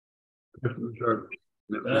Sure.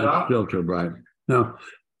 That's still too bright. No,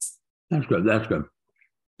 that's good. That's good.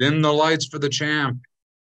 Dim the lights for the champ.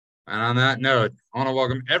 And on that note, I want to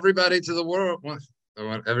welcome everybody to the world. I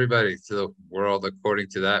want everybody to the world according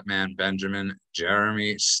to that man, Benjamin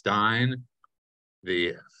Jeremy Stein,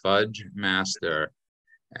 the fudge master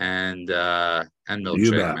and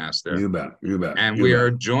milkshake master. You bet. And we are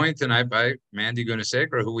joined tonight by Mandy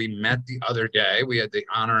Gunasekara, who we met the other day. We had the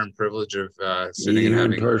honor and privilege of sitting and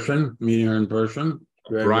having meeting her in person.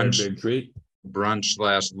 Brunch, big treat.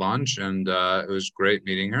 Brunch/lunch, and it was great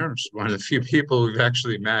meeting her. She's one of the few people we've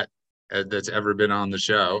actually met that's ever been on the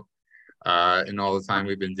show in all the time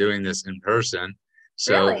we've been doing this in person.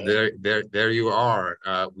 So really? there you are.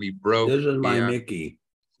 We broke. This is my Mickey.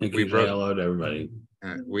 Mickey, say hello to everybody.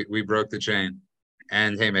 We broke the chain.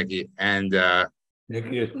 And hey, Mickey. And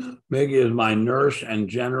Mickey is my nurse and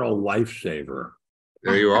general lifesaver.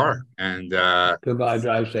 There you are. And goodbye.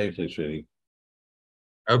 Drive safely, sweetie.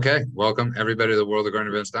 Okay. Welcome everybody to the world of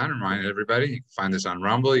Gardner Ben Stein. Remind everybody, you can find this on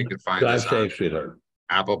Rumble. You can find us on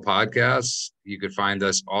Apple Podcasts. You could find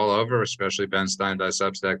us all over, especially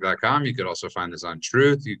benstein.substack.com. You could also find us on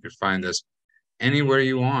Truth. You could find us anywhere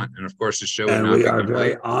you want. And of course, the show would not be complete. And we are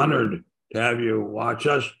very honored to have you watch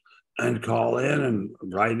us and call in and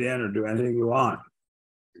write in or do anything you want.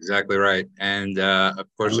 Exactly right. And of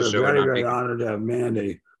course, the show would not be. Very honored to have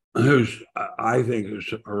Mandy, whose I think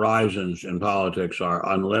whose horizons in politics are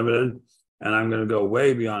unlimited. And I'm going to go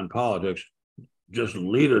way beyond politics, just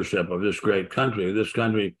leadership of this great country. This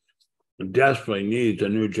country desperately needs a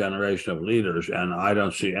new generation of leaders. And I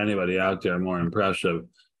don't see anybody out there more impressive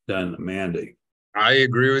than Mandy. I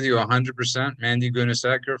agree with you 100%. Mandy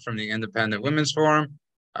Gunasekara from the Independent Women's Forum.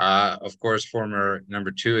 Of course, former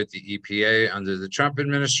number 2 at the EPA under the Trump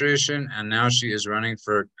administration. And now she is running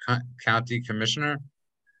for county commissioner.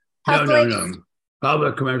 No.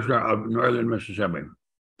 Public commissioner of Northern Mississippi.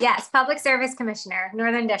 Yes, public service commissioner,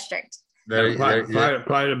 Northern District.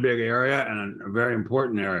 Quite a big area and a very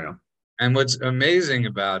important area. And what's amazing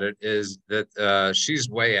about it is that she's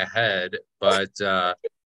way ahead, but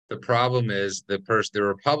the problem is the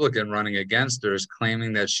Republican running against her is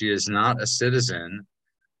claiming that she is not a citizen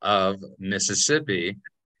of Mississippi,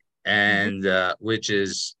 and which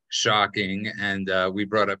is shocking. And we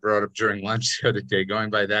brought up during lunch the other day, going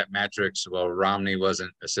by that metrics, well, Romney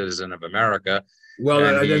wasn't a citizen of America. Well,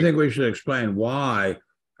 I think we should explain why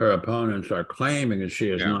her opponents are claiming that she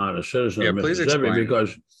is not a citizen of Mississippi,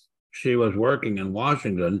 because she was working in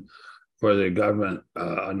Washington for the government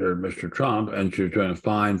under Mr. Trump, and she was doing a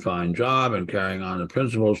fine job and carrying on the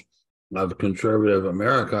principles of conservative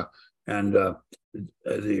America. And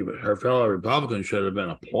her fellow Republicans should have been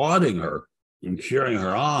applauding her and cheering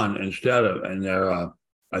her on instead of, in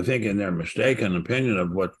their mistaken opinion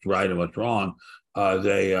of what's right and what's wrong,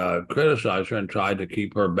 they criticized her and tried to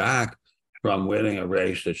keep her back from winning a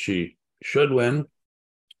race that she should win,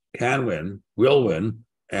 can win, will win.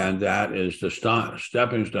 And that is the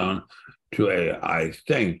stepping stone to I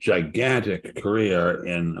think, gigantic career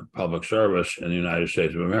in public service in the United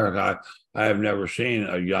States of America. I have never seen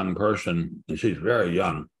a young person, and she's very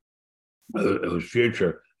young, whose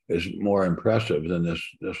future is more impressive than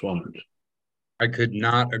this woman's. I could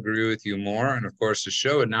not agree with you more. And of course, the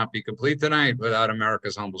show would not be complete tonight without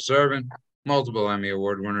America's humble servant, multiple Emmy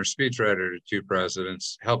Award winner, speechwriter to 2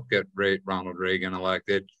 presidents, helped get Ronald Reagan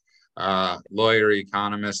elected, lawyer,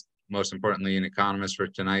 economist, most importantly, an economist for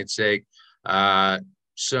tonight's sake.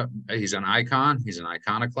 So he's an icon. He's an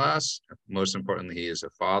iconoclast. Most importantly, he is a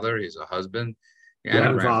father. He's a husband and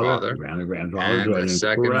a grandfather. And a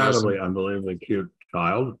incredibly, unbelievably cute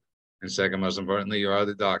child. And second, most importantly, you are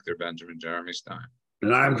the Dr. Benjamin Jeremy Stein.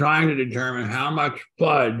 And I'm trying to determine how much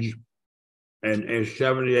fudge a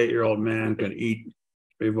 78-year-old man can eat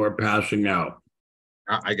before passing out.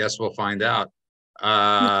 I guess we'll find out.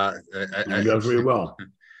 I guess we will.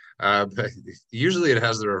 But usually it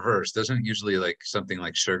has the reverse. Doesn't usually like something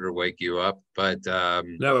like sugar wake you up, but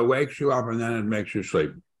no, it wakes you up and then it makes you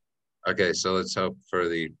sleep. Okay, so let's hope for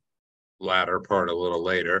the latter part a little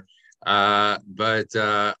later. I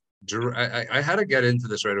had to get into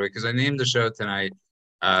this right away because I named the show tonight.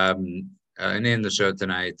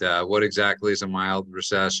 What exactly is a mild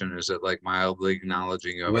recession? Is it like mildly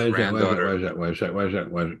acknowledging you have a granddaughter? Wait a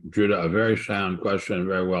second. Judah, a very sound question,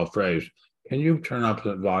 very well phrased. Can you turn up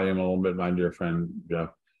the volume a little bit, my dear friend Jeff?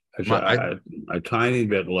 It's a tiny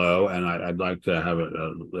bit low, and I'd like to have it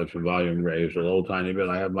lift the volume raised a little tiny bit.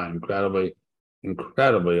 I have my incredibly,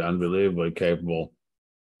 unbelievably capable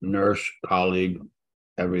nurse colleague,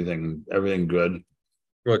 everything good,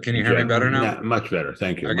 Well, can you hear me better now? Yeah, much better.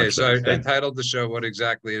 Thank you. Okay, so I titled the show, "What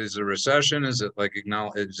exactly is a recession? Is it like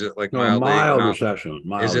mild recession?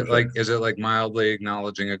 Is it like mildly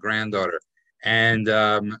acknowledging a granddaughter?" And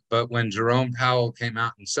but when Jerome Powell came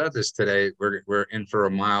out and said this today, we're in for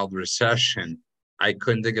a mild recession. I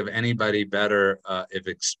couldn't think of anybody better if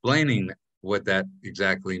explaining what that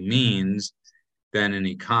exactly means than an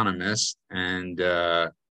economist and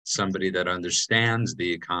somebody that understands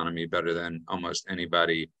the economy better than almost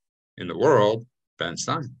anybody in the world, Ben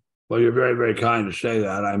Stein. Well, you're very, very kind to say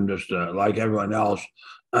that. I'm just like everyone else.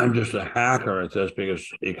 I'm just a hacker at this because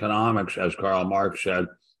economics, as Karl Marx said,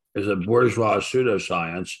 is a bourgeois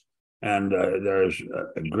pseudoscience, and there's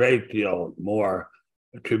a great deal more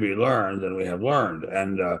to be learned than we have learned.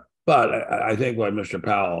 And but I think what Mr.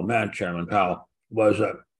 Powell meant, Chairman Powell, was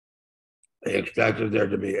that they expected there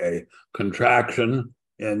to be a contraction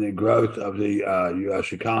in the growth of the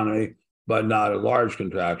U.S. economy, but not a large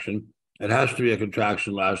contraction. It has to be a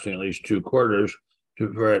contraction lasting at least 2 quarters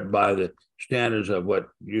for it, by the standards of what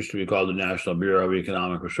used to be called the National Bureau of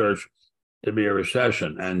Economic Research, to be a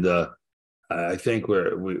recession. And I think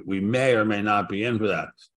we may or may not be in for that.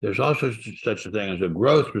 There's also such a thing as a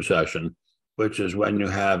growth recession, which is when you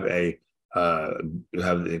have the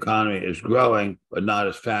economy is growing, but not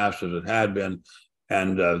as fast as it had been.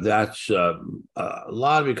 And that's a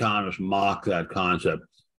lot of economists mock that concept.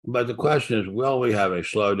 But the question is, will we have a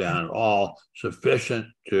slowdown at all sufficient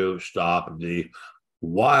to stop the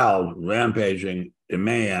wild rampaging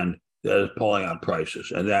demand that is pulling up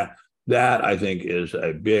prices? And that I think is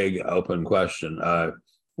a big open question.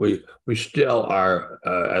 We still are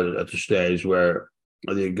at the stage where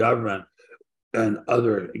the government and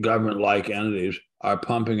other government-like entities are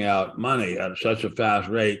pumping out money at such a fast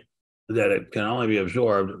rate that it can only be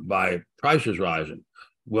absorbed by prices rising.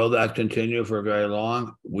 Will that continue for very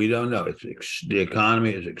long? We don't know. The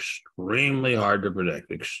economy is extremely hard to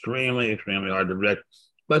predict, extremely hard to predict.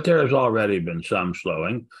 But there has already been some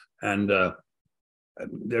slowing, and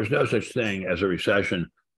there's no such thing as a recession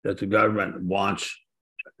that the government wants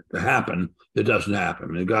to happen that doesn't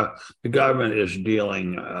happen. The government is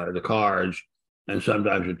dealing the cards, and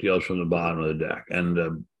sometimes it deals from the bottom of the deck.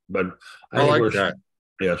 And but I like that.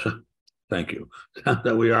 Yes, thank you.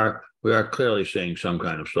 That we are clearly seeing some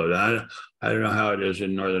kind of slowdown. I don't know how it is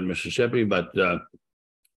in northern Mississippi, but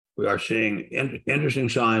we are seeing interesting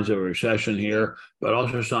signs of a recession here, but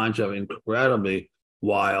also signs of incredibly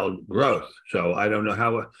wild growth. So I don't know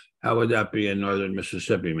how would that be in northern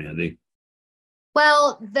Mississippi, Mandy?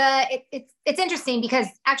 Well, it's interesting because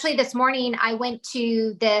actually this morning I went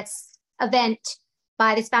to this event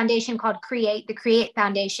by this foundation called the Create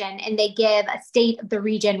Foundation, and they give a State of the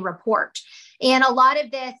Region report. And a lot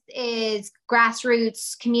of this is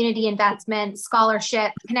grassroots community investment,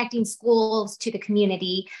 scholarship, connecting schools to the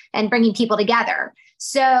community and bringing people together.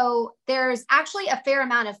 So there's actually a fair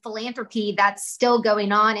amount of philanthropy that's still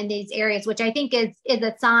going on in these areas, which I think is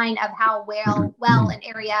a sign of how well an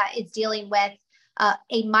area is dealing with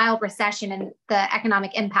a mild recession and the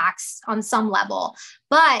economic impacts on some level.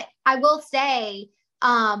 But I will say,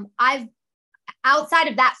 outside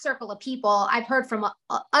of that circle of people, I've heard from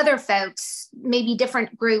other folks, maybe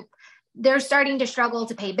different group, they're starting to struggle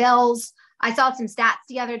to pay bills. I saw some stats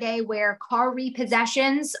the other day where car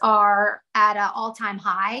repossessions are at an all-time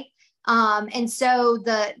high. And so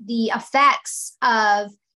the effects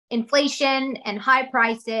of inflation and high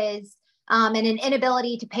prices and an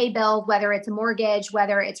inability to pay bills, whether it's a mortgage,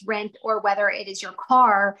 whether it's rent, or whether it is your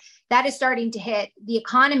car, that is starting to hit the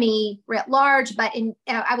economy writ large. But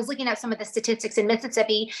I was looking at some of the statistics in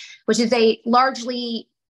Mississippi, which is a largely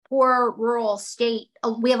poor rural state.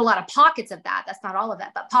 We have a lot of pockets of that. That's not all of it,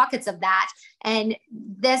 but pockets of that. And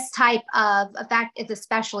this type of effect is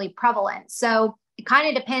especially prevalent. So it kind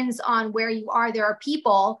of depends on where you are. There are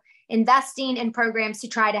people investing in programs to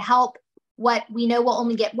try to help what we know will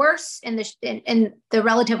only get worse in the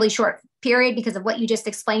relatively short period because of what you just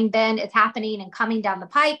explained, Ben, is happening and coming down the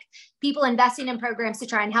pike. People investing in programs to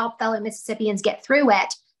try and help fellow Mississippians get through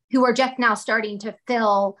it, who are just now starting to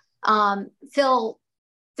feel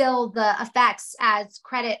the effects as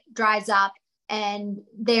credit dries up and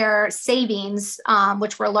their savings,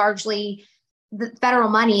 which were largely the federal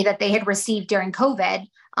money that they had received during COVID,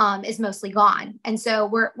 is mostly gone. And so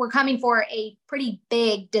we're coming for a pretty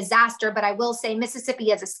big disaster. But I will say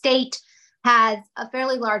Mississippi as a state has a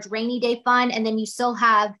fairly large rainy day fund. And then you still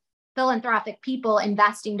have philanthropic people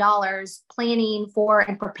investing dollars, planning for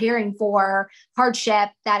and preparing for hardship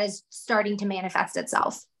that is starting to manifest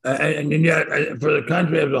itself. And yet, for the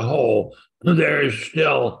country as a whole, there is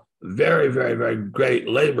still very, very, very great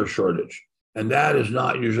labor shortage. And that is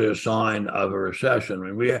not usually a sign of a recession.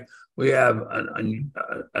 I mean, we have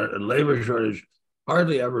a labor shortage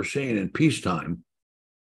hardly ever seen in peacetime.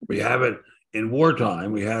 We have it in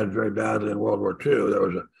wartime. We had very badly in World War II. There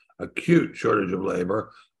was an acute shortage of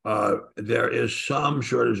labor. There is some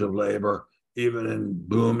shortage of labor even in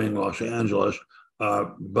booming Los Angeles,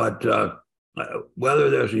 but whether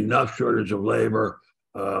there's enough shortage of labor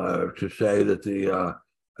to say that the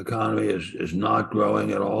economy is not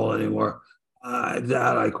growing at all anymore,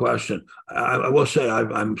 that I question. I will say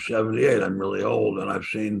I'm 78. I'm really old, and I've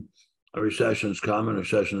seen recessions come and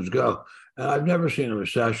recessions go. And I've never seen a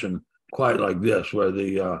recession quite like this, where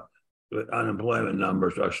the unemployment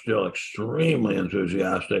numbers are still extremely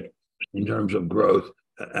enthusiastic in terms of growth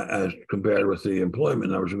as compared with the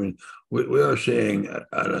employment numbers. I mean, we are seeing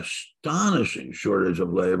an astonishing shortage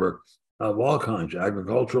of labor of all kinds: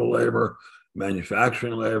 agricultural labor,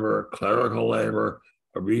 manufacturing labor, clerical labor,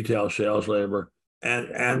 retail sales labor,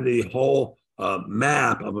 and the whole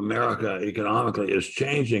map of America economically is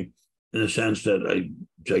changing, in the sense that a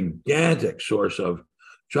gigantic source of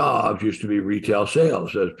jobs used to be retail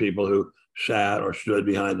sales, as people who sat or stood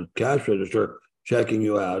behind the cash register checking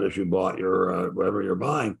you out as you bought your whatever you're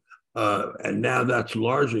buying. And now that's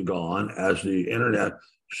largely gone as the internet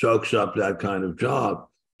soaks up that kind of job.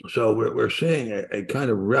 So we're seeing a kind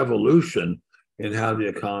of revolution in how the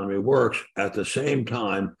economy works. At the same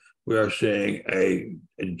time, we are seeing a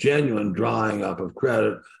genuine drying up of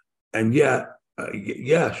credit. And yet,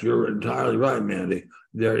 yes, you're entirely right, Mandy.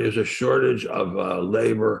 There is a shortage of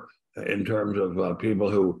labor in terms of people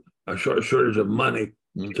who, a shortage of money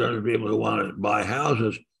in terms of people who want to buy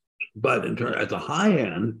houses. But at the high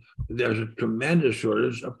end, there's a tremendous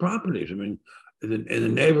shortage of properties. I mean, in the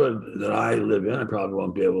neighborhood that I live in, I probably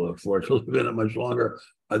won't be able to afford to live in it much longer.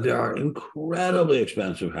 There are incredibly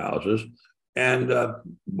expensive houses and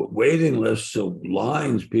waiting lists of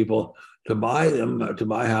lines, people to buy them, to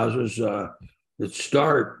buy houses that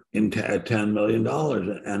start at $10 million.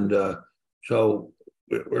 And so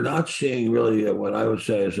we're not seeing really what I would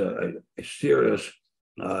say is a serious,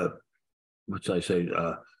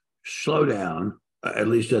 slowdown, at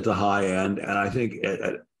least at the high end. And I think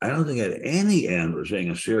I don't think at any end we're seeing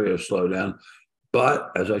a serious slowdown. But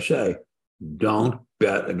as I say, don't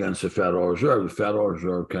bet against the Federal Reserve. The Federal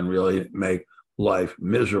Reserve can really make life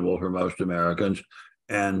miserable for most Americans.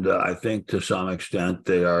 And I think to some extent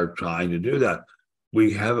they are trying to do that.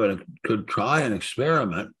 We could try an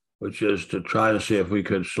experiment, which is to try to see if we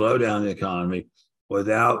could slow down the economy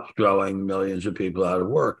without throwing millions of people out of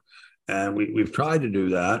work. And we've tried to do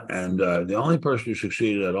that. And the only person who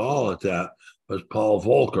succeeded at all at that was Paul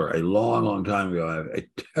Volcker, a long time ago, a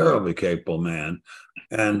terribly capable man.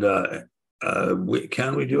 And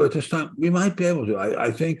can we do it this time? We might be able to.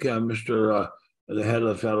 I think the head of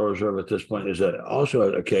the Federal Reserve at this point is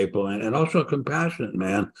also a capable man and also a compassionate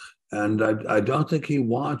man. And I don't think he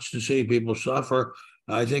wants to see people suffer.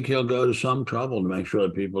 I think he'll go to some trouble to make sure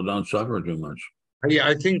that people don't suffer too much. Yeah,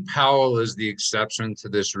 I think Powell is the exception to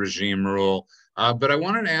this regime rule. But I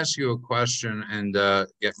wanted to ask you a question and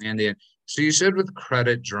get Mandy in. So you said with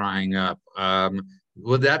credit drying up,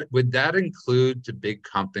 would that include to big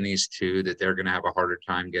companies too, that they're going to have a harder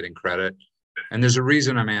time getting credit? And there's a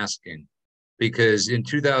reason I'm asking, because in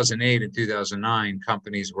 2008 and 2009,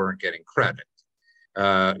 companies weren't getting credit.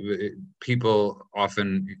 People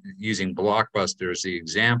often using Blockbuster as the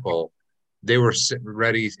example, they were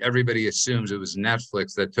ready. Everybody assumes it was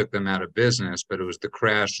Netflix that took them out of business, but it was the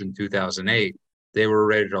crash in 2008. They were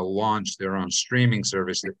ready to launch their own streaming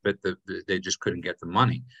service, but they just couldn't get the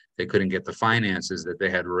money. They couldn't get the finances that they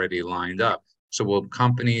had already lined up. So will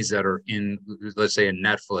companies that are in, let's say, a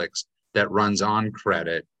Netflix that runs on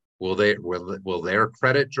credit, will their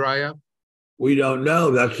credit dry up? We don't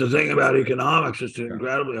know. That's the thing about economics. It's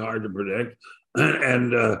incredibly hard to predict.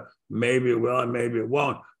 And maybe it will and maybe it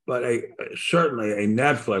won't. But certainly a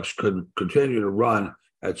Netflix could continue to run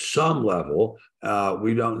at some level.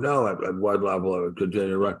 We don't know at what level it would continue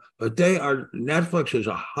to run. But Netflix is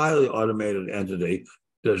a highly automated entity,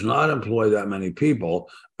 does not employ that many people.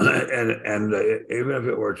 And even if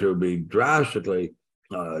it were to be drastically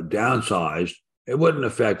downsized, it wouldn't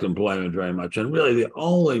affect employment very much. And really the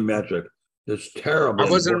only metric that's terrible. I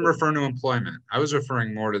wasn't referring to employment. I was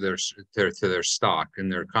referring more to their stock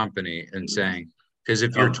and their company and saying, because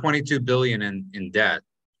if you're 22 billion in debt,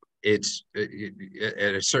 it's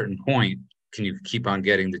at a certain point, can you keep on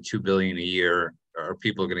getting the 2 billion a year? Are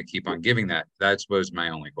people going to keep on giving that? That was my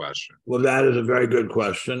only question. Well, that is a very good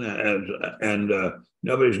question, and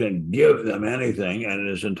nobody's going to give them anything, and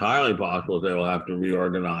it is entirely possible they will have to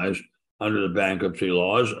reorganize under the bankruptcy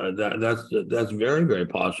laws. That's very, very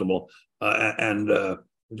possible. The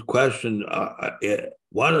question,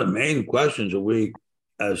 one of the main questions that we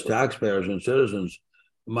as taxpayers and citizens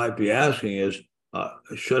might be asking is,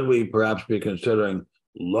 should we perhaps be considering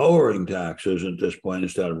lowering taxes at this point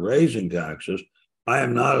instead of raising taxes? I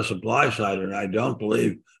am not a supply sider, and I don't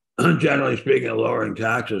believe, generally speaking, lowering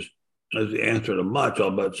taxes is the answer to much,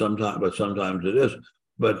 but sometimes it is.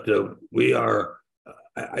 But we are,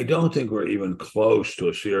 I don't think we're even close to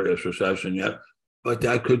a serious recession yet, but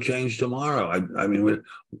that could change tomorrow. I mean,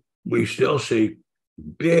 we still see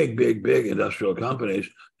big industrial companies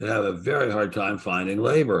that have a very hard time finding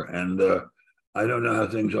labor. And I don't know how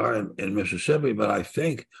things are in Mississippi, but I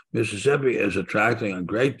think Mississippi is attracting a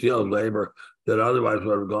great deal of labor that otherwise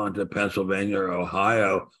would have gone to Pennsylvania or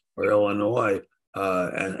Ohio or Illinois.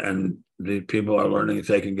 And the people are learning that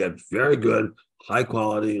they can get very good, high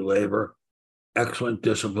quality labor, excellent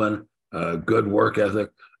discipline, good work ethic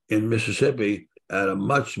in Mississippi at a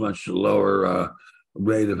much lower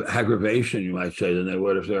rate of aggravation, you might say, than they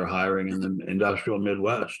would if they were hiring in the industrial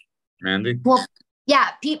Midwest. Mandy? Well,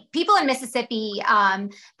 yeah, people in Mississippi,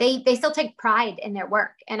 they still take pride in their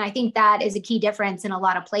work. And I think that is a key difference in a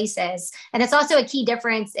lot of places. And it's also a key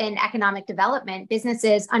difference in economic development.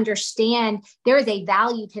 Businesses understand there is a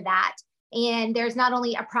value to that. And there's not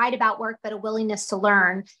only a pride about work, but a willingness to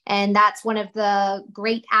learn. And that's one of the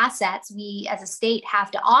great assets we as a state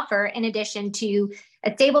have to offer, in addition to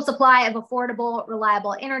a stable supply of affordable,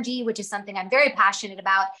 reliable energy, which is something I'm very passionate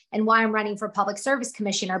about and why I'm running for public service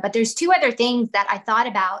commissioner. But there's two other things that I thought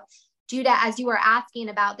about, Judah, as you were asking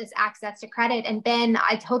about this access to credit. And Ben,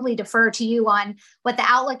 I totally defer to you on what the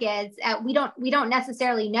outlook is. We don't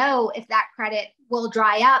necessarily know if that credit will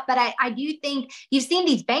dry up, but I do think you've seen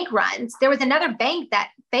these bank runs. There was another bank that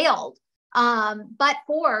failed, but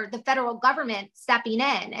for the federal government stepping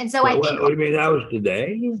in. And so I think— What do you mean, that was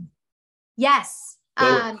today? Yes.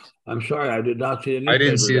 I'm sorry, I did not see it. I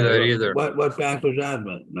didn't see that either. What bank was that,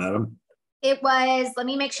 madam? It was, let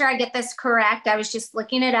me make sure I get this correct. I was just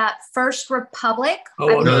looking it up. First Republic. Oh,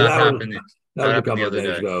 well, no, that was a couple of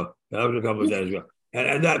days ago. That was a couple of days ago.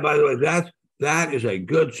 And that, by the way, that is a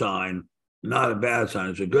good sign, not a bad sign.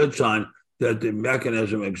 It's a good sign that the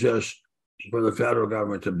mechanism exists for the federal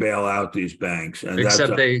government to bail out these banks. And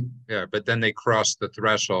except but then they crossed the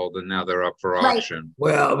threshold and now they're up for auction.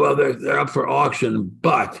 Right. Well, they're up for auction,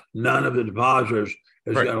 but none of the depositors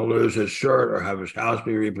is going to lose his shirt or have his house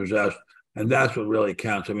be repossessed. And that's what really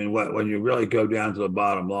counts. I mean, when you really go down to the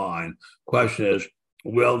bottom line, question is,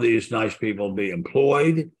 will these nice people be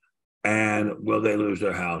employed, and will they lose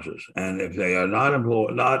their houses? And if they are not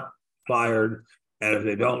employed, not fired, and if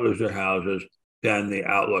they don't lose their houses, then the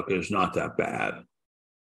outlook is not that bad.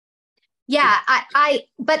 Yeah,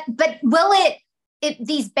 but will it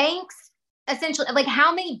these banks essentially, like,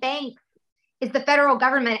 how many banks is the federal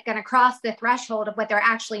government going to cross the threshold of what they're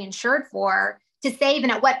actually insured for to save,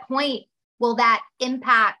 and at what point will that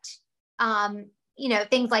impact,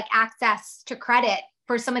 things like access to credit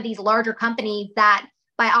for some of these larger companies that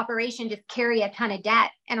by operation just carry a ton of debt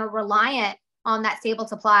and are reliant on that stable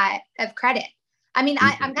supply of credit? I mean,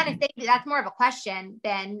 I'm going to say that's more of a question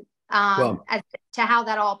than as to how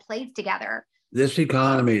that all plays together. This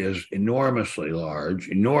economy is enormously large,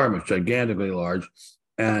 gigantically large.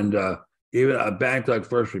 And even a bank like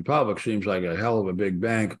First Republic seems like a hell of a big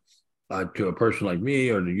bank. To a person like me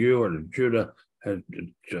or to you or to Judah, it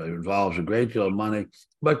involves a great deal of money.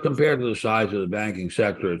 But compared to the size of the banking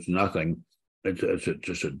sector, it's nothing. It's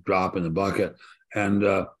just a drop in the bucket. And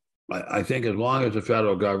I think as long as the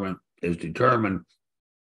federal government is determined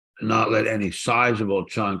to not let any sizable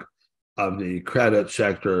chunk of the credit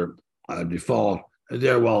sector default,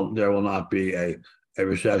 there will not be a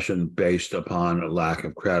recession based upon a lack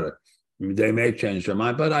of credit. They may change their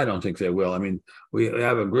mind, but I don't think they will. I mean, we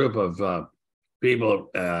have a group of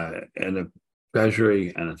people in the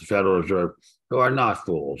Treasury and at the Federal Reserve who are not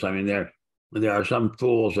fools. I mean, there are some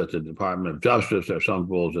fools at the Department of Justice. There are some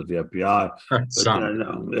fools at the FBI.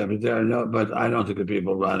 But I don't think the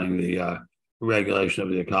people running the regulation of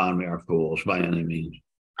the economy are fools by any means.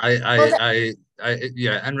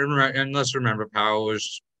 And remember,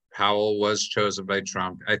 Powell was chosen by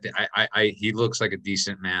Trump. He looks like a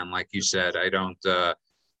decent man, like you said. I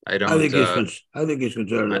think he's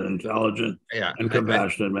considered an intelligent and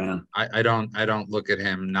compassionate man. I don't look at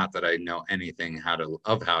him. Not that I know anything how to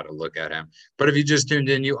look at him. But if you just tuned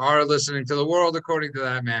in, you are listening to The World According to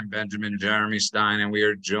That Man, Benjamin Jeremy Stein, and we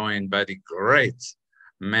are joined by the great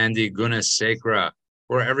Mandy Gunasekara,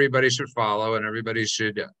 where everybody should follow and everybody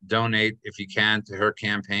should donate, if you can, to her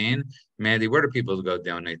campaign. Mandy, where do people go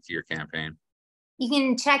donate to your campaign? You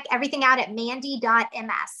can check everything out at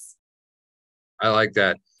mandy.ms. I like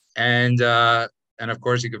that. And of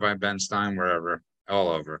course, you can find Ben Stein wherever, all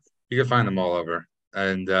over. You can find them all over.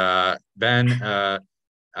 And Ben,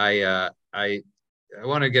 I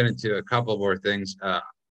want to get into a couple more things.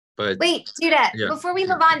 But wait, Judah, before we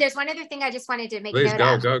move on, there's one other thing I just wanted to make note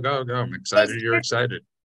of. Please go. I'm excited. You're excited.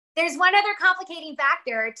 There's one other complicating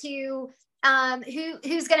factor to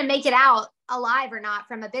who's going to make it out alive or not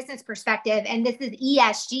from a business perspective. And this is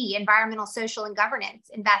ESG, environmental, social, and governance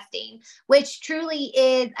investing, which truly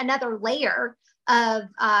is another layer of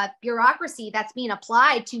bureaucracy that's being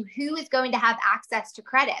applied to who is going to have access to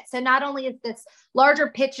credit. So not only is this larger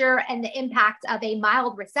picture and the impact of a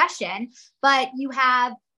mild recession, but you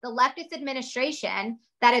have the leftist administration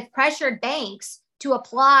that has pressured banks to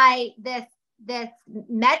apply this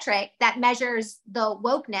metric that measures the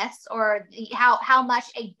wokeness or how much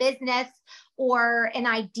a business or an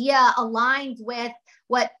idea aligns with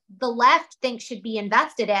what the left thinks should be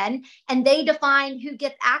invested in. And they define who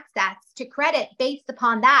gets access to credit based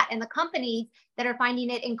upon that. And the companies that are finding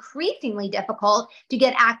it increasingly difficult to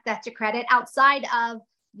get access to credit outside of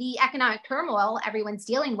the economic turmoil everyone's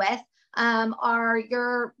dealing with are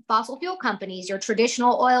your fossil fuel companies, your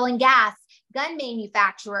traditional oil and gas, gun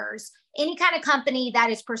manufacturers, any kind of company that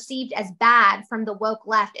is perceived as bad from the woke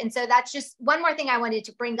left. And so that's just one more thing I wanted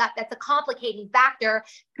to bring up. That's a complicating factor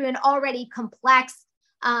to an already complex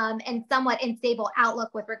and somewhat unstable outlook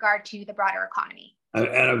with regard to the broader economy. And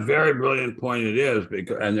a very brilliant point it is,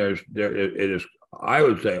 because it is, I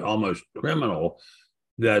would say, almost criminal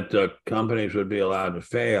that companies would be allowed to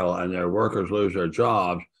fail and their workers lose their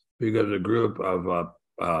jobs because a group of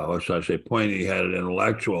what should I say, pointy-headed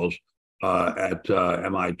intellectuals at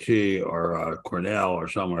MIT or Cornell or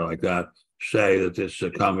somewhere like that say that this is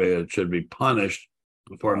a company that should be punished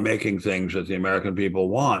for making things that the American people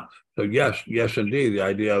want. So yes, indeed, the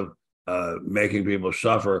idea of making people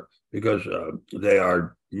suffer because they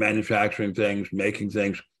are manufacturing things, making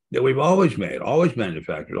things that we've always made, always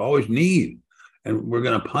manufactured, always need, and we're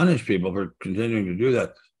going to punish people for continuing to do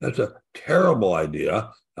that. That's a terrible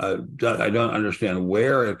idea. I don't understand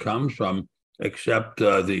where it comes from, except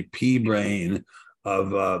the pea brain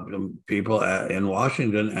of people in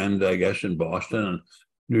Washington and I guess in Boston and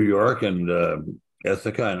New York and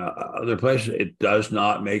Ithaca and other places. It does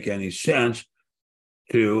not make any sense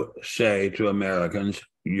to say to Americans,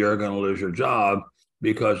 you're going to lose your job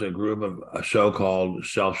because a group of so-called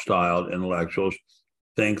self-styled intellectuals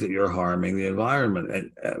think that you're harming the environment.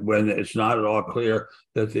 And when it's not at all clear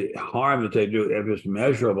that the harm that they do, if it's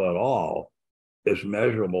measurable at all, is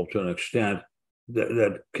measurable to an extent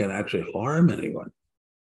that can actually harm anyone.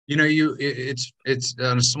 You know, it's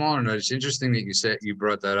on a smaller note. It's interesting that you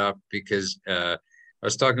brought that up because I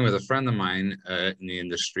was talking with a friend of mine in the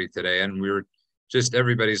industry today, and we were just,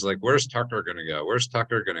 everybody's like, where's Tucker going to go? Where's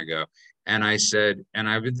Tucker going to go? And I said, and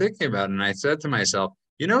I've been thinking about it, and I said to myself,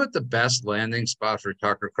 you know what the best landing spot for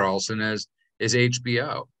Tucker Carlson is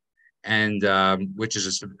HBO, and which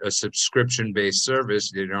is a subscription-based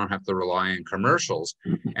service. You don't have to rely on commercials,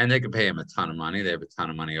 and they can pay him a ton of money. They have a ton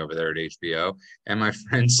of money over there at HBO. And my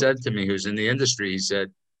friend said to me, who's in the industry, he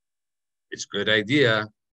said, it's a good idea,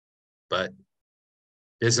 but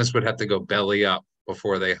business would have to go belly up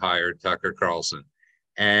before they hired Tucker Carlson.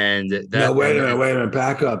 And that. No, wait a minute.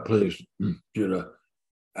 Back up, please, Judah.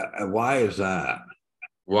 Why is that?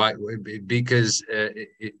 Why? Because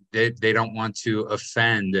they don't want to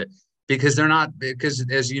offend. Because they're not. Because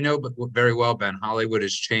as you know very well, Ben, Hollywood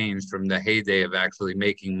has changed from the heyday of actually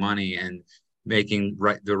making money and making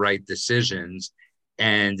the right decisions.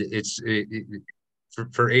 And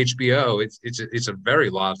for HBO, it's a very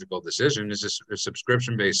logical decision. It's a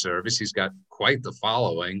subscription-based service. He's got quite the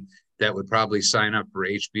following that would probably sign up for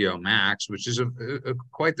HBO Max, which is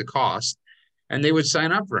quite the cost. And they would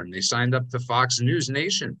sign up for him. They signed up to Fox News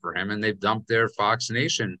Nation for him, and they've dumped their Fox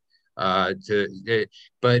Nation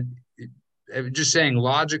but just saying,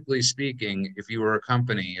 logically speaking, if you were a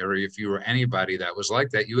company or if you were anybody that was like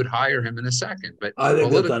that, you would hire him in a second. But I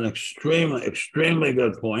think that's an extremely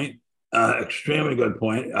good point. Extremely good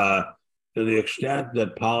point. To the extent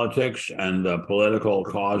that politics and political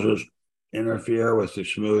causes interfere with the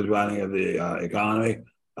smooth running of the economy,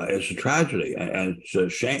 it's a tragedy, and it's a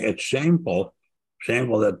shame. It's shameful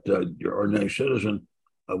that your ordinary citizen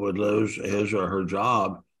would lose his or her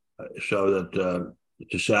job so that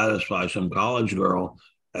to satisfy some college girl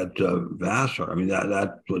at Vassar. I mean,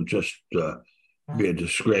 that would just be a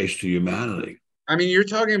disgrace to humanity. I mean, you're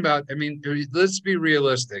talking about, I mean, let's be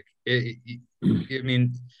realistic. I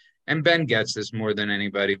mean, and Ben gets this more than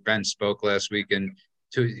anybody. Ben spoke last week, and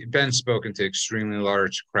Ben's spoken to extremely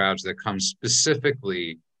large crowds that come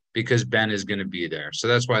specifically because Ben is going to be there. So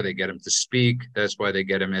that's why they get him to speak. That's why they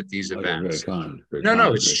get him at these events.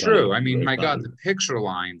 No, it's true. I mean, my God, the picture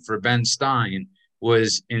line for Ben Stein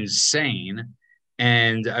was insane.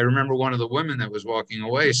 And I remember one of the women that was walking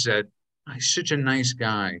away said, he's such a nice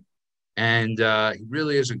guy. And he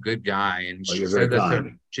really is a good guy. And she said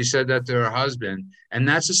that to her husband. And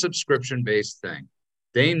that's a subscription-based thing.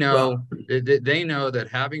 They know they know that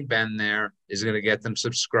having Ben there is going to get them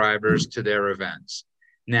subscribers to their events.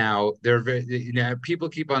 Now, people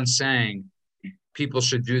keep on saying people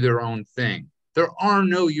should do their own thing. There are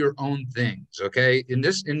no your own things, okay? In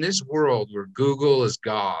this world where Google is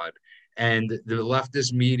God and the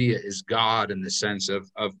leftist media is God in the sense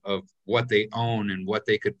of what they own and what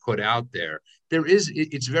they could put out there,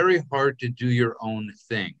 it's very hard to do your own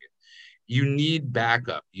thing. You need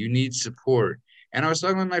backup. You need support. And I was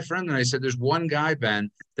talking with my friend and I said, there's one guy,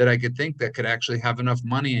 Ben, that I could think that could actually have enough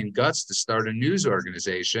money and guts to start a news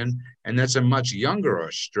organization. And that's a much younger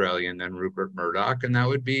Australian than Rupert Murdoch. And that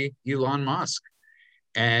would be Elon Musk.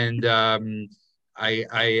 And I'm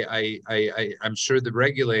sure the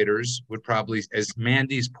regulators would probably, as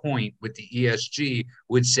Mandy's point with the ESG,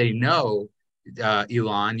 would say, no,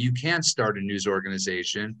 Elon, you can't start a news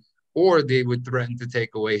organization. Or they would threaten to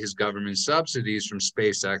take away his government subsidies from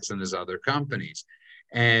SpaceX and his other companies.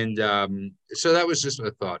 And so that was just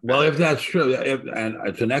a thought. Well, if that's true, and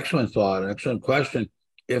it's an excellent thought, an excellent question.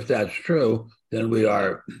 If that's true, then we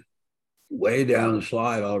are way down the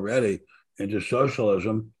slide already into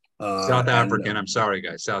socialism. South African, I'm sorry,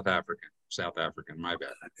 guys. South African, my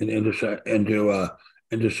bad. Into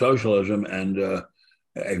socialism, and a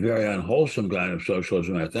very unwholesome kind of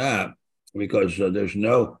socialism at that, because there's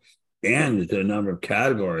no end to the number of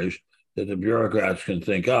categories that the bureaucrats can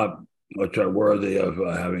think up, which are worthy of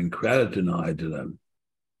having credit denied to them.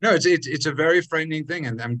 No, it's a very frightening thing,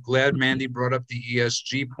 and I'm glad Mandy brought up the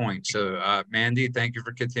ESG point. So, Mandy, thank you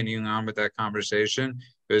for continuing on with that conversation.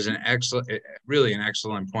 It was really an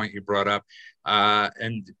excellent point you brought up. Ben,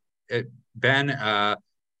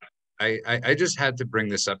 I just had to bring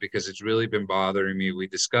this up because it's really been bothering me. We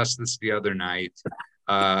discussed this the other night.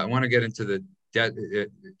 I want to get into the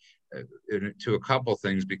to a couple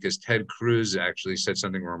things because Ted Cruz actually said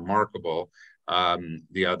something remarkable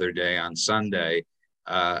the other day on Sunday.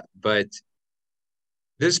 But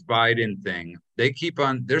this Biden thing,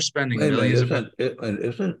 they're spending millions.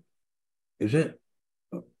 Is it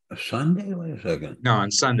a Sunday? Wait a second. No, on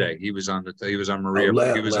Sunday he was on Maria.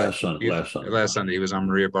 Last Sunday he was on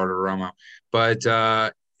Maria Bartiromo. But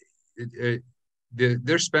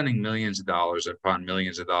they're spending millions of dollars upon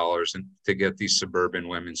millions of dollars to get these suburban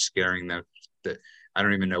women, scaring them. I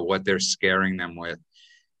don't even know what they're scaring them with.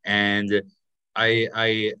 And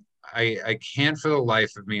I can't for the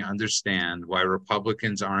life of me understand why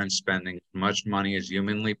Republicans aren't spending as much money as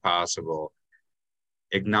humanly possible,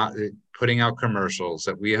 putting out commercials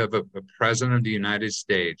that we have a president of the United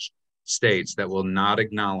States that will not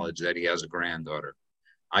acknowledge that he has a granddaughter.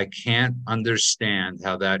 I can't understand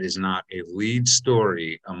how that is not a lead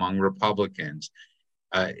story among Republicans.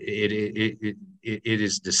 It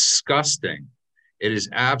is disgusting. It is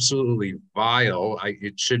absolutely vile.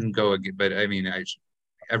 It shouldn't go, but I mean,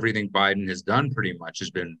 everything Biden has done pretty much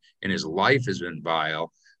has been in his life has been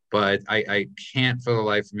vile. But I can't for the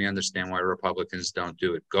life of me understand why Republicans don't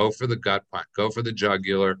do it. Go for the gut punch, go for the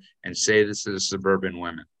jugular, and say this to the suburban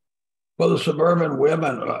women. Well, the suburban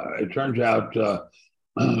women, it turns out.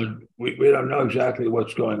 We don't know exactly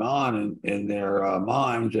what's going on in their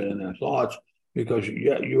minds and in their thoughts, because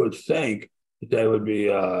you would think that they would be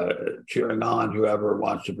cheering on whoever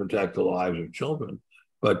wants to protect the lives of children.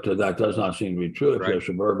 But that does not seem to be true if they're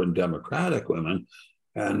suburban Democratic women.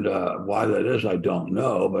 And why that is, I don't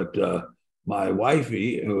know. But my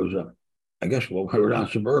wifey, who's I guess we're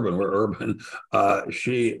not suburban, we're urban.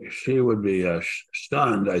 She would be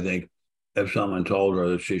stunned, I think, if someone told her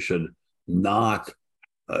that she should not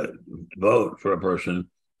vote for a person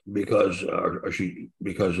because of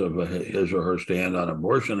his or her stand on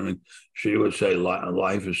abortion. I mean, she would say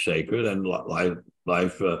life is sacred, and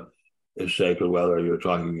life is sacred whether you're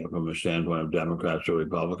talking from a standpoint of Democrats or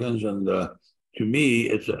Republicans. And to me,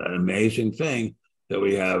 it's an amazing thing that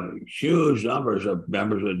we have huge numbers of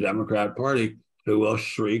members of the Democrat Party who will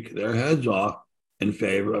shriek their heads off in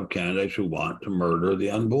favor of candidates who want to murder the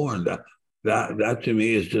unborn. That to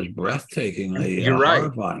me is just breathtakingly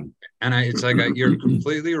horrifying. And it's like you're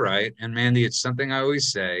completely right. And Mandy, it's something I always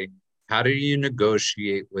say: how do you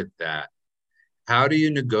negotiate with that? How do you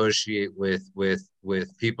negotiate with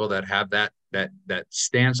people that have that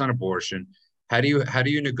stance on abortion? How do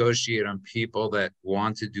you negotiate on people that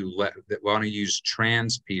want to use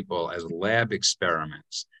trans people as lab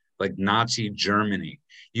experiments? like Nazi Germany.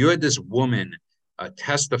 You had this woman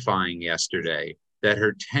testifying yesterday that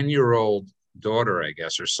her 10-year-old daughter, I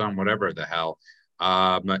guess, or son, whatever the hell,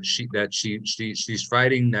 she's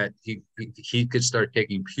fighting that he could start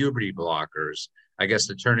taking puberty blockers, I guess,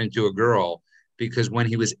 to turn into a girl, because when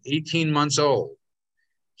he was 18 months old,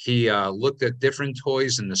 he looked at different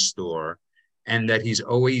toys in the store, and that he's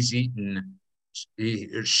always eaten.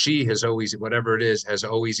 She has always, whatever it is, has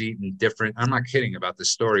always eaten different. I'm not kidding about the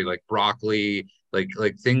story, like broccoli, like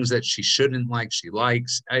things that she shouldn't like, she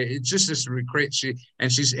likes. It's just this recreate.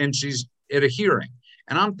 She's at a hearing,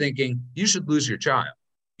 and I'm thinking, you should lose your child.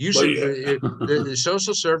 You should. The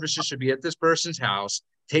social services should be at this person's house,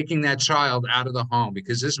 taking that child out of the home,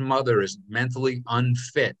 because this mother is mentally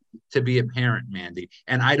unfit to be a parent, Mandy.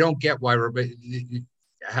 And I don't get why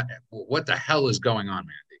what the hell is going on,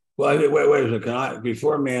 Mandy? Well, wait a second.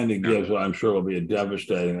 Before Mandy gives what I'm sure will be a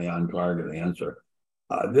devastatingly on-target answer,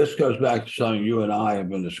 this goes back to something you and I have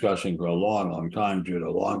been discussing for a long, long time,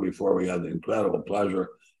 Judah, long before we had the incredible pleasure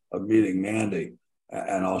of meeting Mandy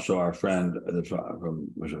and also our friend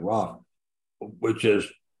from Roth, which is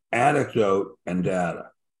anecdote and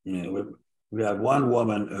data. We have one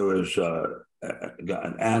woman who is has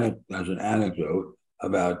an anecdote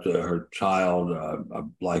about her child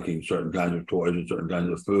liking certain kinds of toys and certain kinds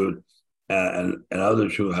of food, and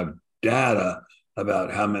others who have data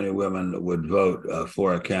about how many women would vote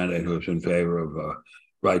for a candidate who's in favor of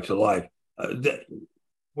right to life.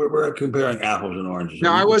 We're comparing apples and oranges.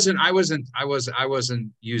 No, I wasn't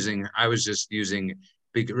using. I was just using.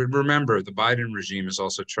 Remember, the Biden regime is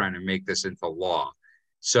also trying to make this into law.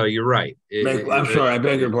 So you're right. I'm sorry, I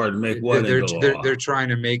beg your pardon. Make what into law? They're trying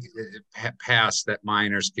to make it pass that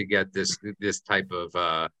minors could get this type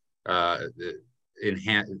of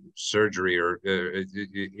enhanced surgery or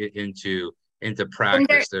into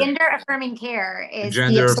practice. Gender affirming care is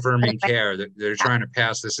gender affirming care. They're trying to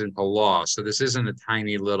pass this into law. So this isn't a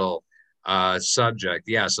tiny little subject.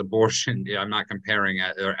 Yes, abortion. I'm not comparing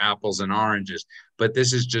apples and oranges, but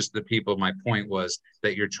this is just the people. My point was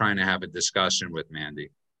that you're trying to have a discussion with,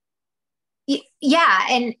 Mandy. Yeah,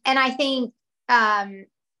 and I think I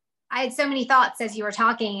had so many thoughts as you were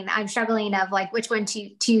talking. I'm struggling of like which one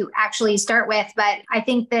to actually start with, but I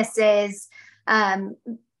think this is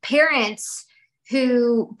parents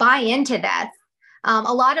who buy into this.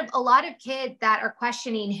 A lot of kids that are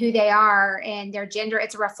questioning who they are and their gender,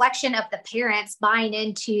 it's a reflection of the parents buying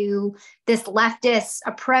into this leftist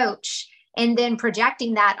approach and then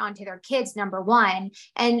projecting that onto their kids, number one.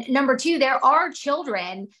 And number two, there are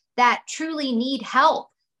children that truly need help.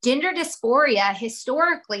 Gender dysphoria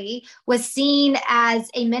historically was seen as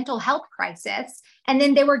a mental health crisis, and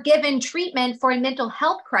then they were given treatment for a mental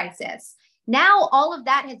health crisis. Now, all of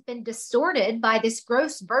that has been distorted by this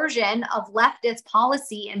gross version of leftist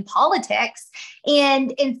policy and politics.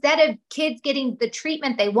 And instead of kids getting the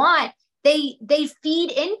treatment they want, they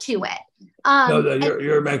feed into it.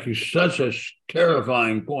 You're making such a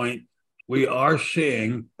terrifying point. We are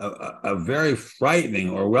seeing a very frightening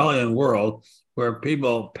Orwellian world where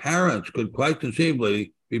parents could quite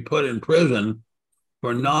conceivably be put in prison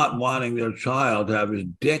for not wanting their child to have his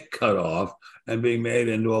dick cut off and being made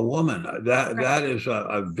into a woman. That is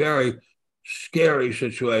a very scary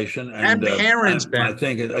situation. And parents, I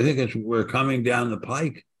think we're coming down the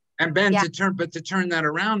pike. And Ben, to turn that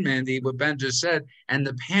around, Mandy, what Ben just said, and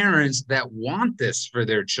the parents that want this for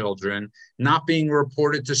their children not being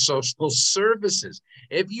reported to social services.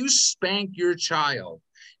 If you spank your child,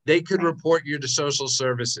 they could report you to social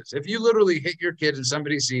services. If you literally hit your kid and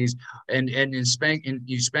somebody sees and you spank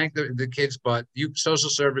the kid's butt, social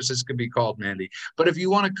services could be called, Mandy. But if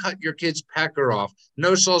you want to cut your kid's pecker off,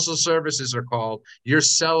 no social services are called. You're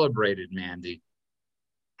celebrated, Mandy.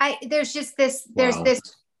 There's this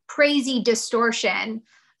crazy distortion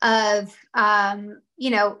of it's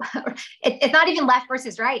not even left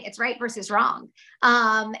versus right, it's right versus wrong.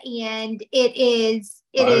 And it is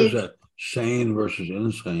that? Sane versus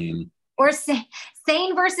insane, or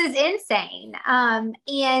sane versus insane.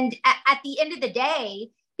 And at the end of the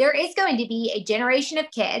day, there is going to be a generation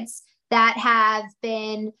of kids that have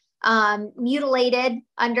been mutilated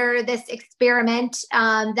under this experiment,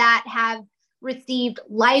 that have received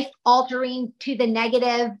life-altering to the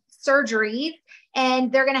negative surgeries,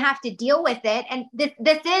 and they're going to have to deal with it. And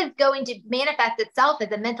this is going to manifest itself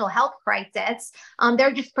as a mental health crisis.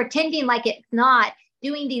 They're just pretending like it's not,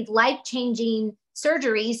 doing these life-changing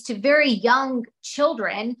surgeries to very young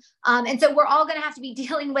children. And so we're all going to have to be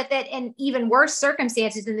dealing with it in even worse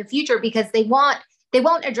circumstances in the future, because they won't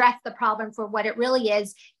address the problem for what it really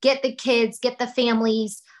is. Get the kids, get the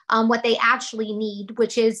families what they actually need,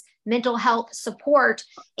 which is mental health support,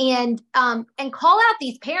 and call out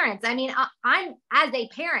these parents. I mean, I'm, as a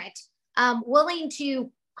parent, willing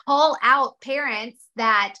to call out parents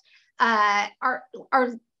that are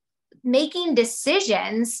making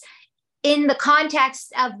decisions in the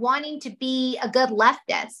context of wanting to be a good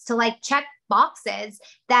leftist, to like check boxes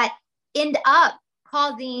that end up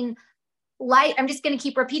causing I'm just going to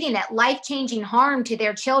keep repeating it, life-changing harm to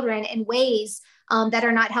their children in ways that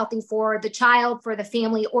are not healthy for the child, for the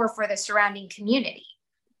family, or for the surrounding community.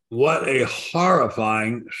 What a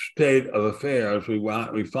horrifying state of affairs we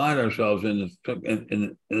find ourselves in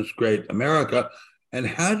this great America. And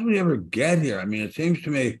how did we ever get here? I mean, it seems to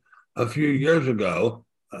me a few years ago,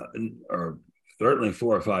 or certainly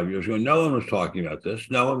 4 or 5 years ago, no one was talking about this.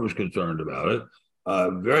 No one was concerned about it.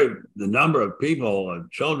 The number of people,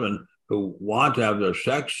 children who want to have their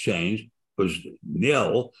sex changed was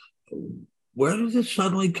nil. Where did this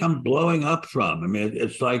suddenly come blowing up from? I mean,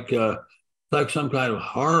 it's like some kind of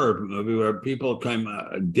horror movie where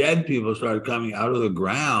dead people started coming out of the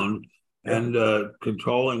ground and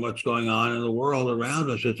controlling what's going on in the world around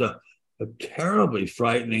us. It's a terribly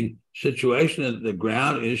frightening situation that the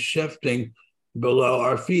ground is shifting below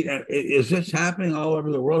our feet. And is this happening all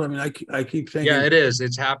over the world? I mean, I keep thinking. Yeah, it is.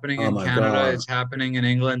 It's happening in Canada. God. It's happening in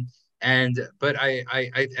England. But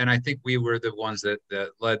I think we were the ones that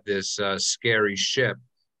led this scary ship.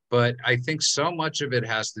 But I think so much of it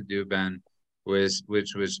has to do, Ben, with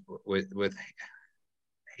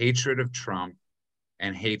hatred of Trump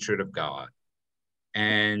and hatred of God,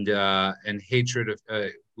 and hatred of.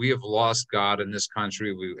 We have lost God in this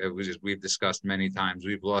country. We've discussed many times.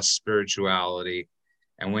 We've lost spirituality,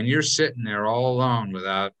 and when you're sitting there all alone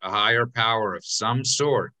without a higher power of some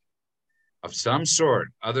sort,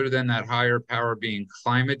 other than that higher power being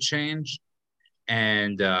climate change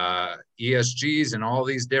and ESGs and all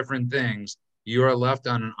these different things, you are left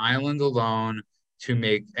on an island alone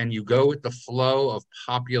and you go with the flow of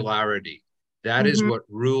popularity. That is what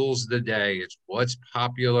rules the day. It's what's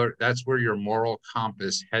popular. That's where your moral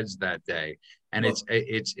compass heads that day. And it's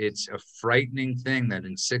a frightening thing that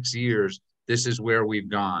in 6 years, this is where we've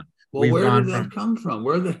gone. Well, where did that come from?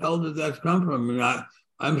 Where the hell did that come from? I mean,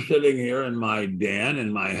 I'm sitting here in my den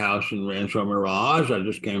in my house in Rancho Mirage. I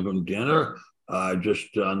just came from dinner.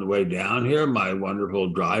 Just on the way down here, my wonderful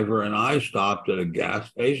driver and I stopped at a gas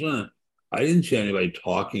station. I didn't see anybody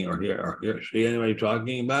talking or see anybody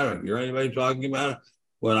talking about it, hear anybody talking about it.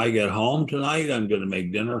 When I get home tonight, I'm going to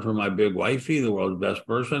make dinner for my big wifey, the world's best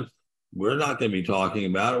person. We're not going to be talking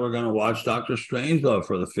about it. We're going to watch Dr. Strangelove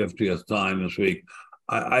for the 50th time this week.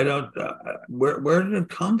 I don't. Where did it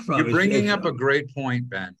come from? You're bringing up a great point,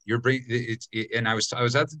 Ben. And I was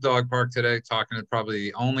at the dog park today, talking to probably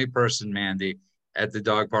the only person, Mandy, at the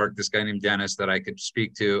dog park, this guy named Dennis, that I could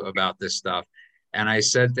speak to about this stuff. And I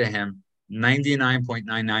said to him,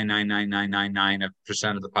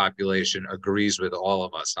 99.9999999% of the population agrees with all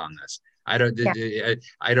of us on this. I don't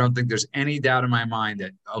think there's any doubt in my mind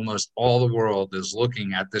that almost all the world is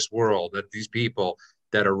looking at this world, at these people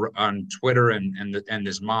that are on Twitter and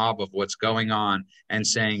this mob of what's going on, and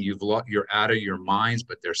saying you're out of your minds,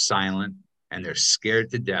 but they're silent and they're scared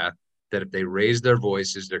to death that if they raise their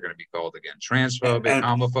voices, they're going to be called again transphobic,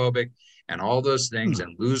 homophobic, and all those things,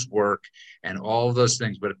 and lose work and all of those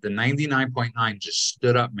things. But if the 99.9 just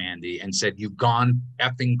stood up, Mandy, and said, "You've gone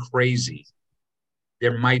effing crazy,"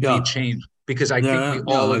 there might be change. Because I think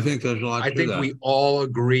we all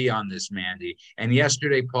agree on this, Mandy. And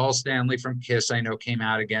yesterday, Paul Stanley from KISS, I know, came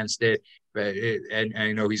out against it, and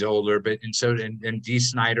I know he's older, and Dee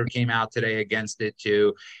Snider came out today against it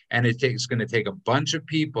too. And it's going to take a bunch of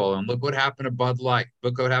people. And look what happened to Bud Light.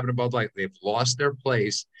 They've lost their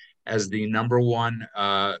place as the number one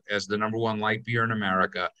light beer in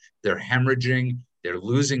America. They're hemorrhaging. They're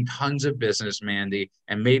losing tons of business, Mandy,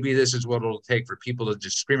 and maybe this is what it'll take for people to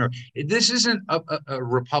just scream. This isn't a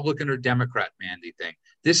Republican or Democrat, Mandy, thing.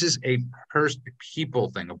 This is a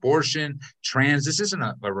people thing. Abortion, trans. This isn't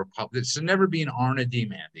a Republican. This has never been R&D,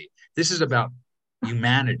 Mandy. This is about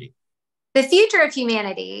humanity. The future of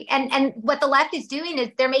humanity. And what the left is doing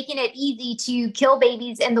is they're making it easy to kill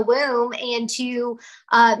babies in the womb and to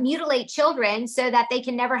mutilate children so that they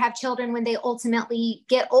can never have children when they ultimately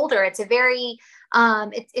get older. It's a very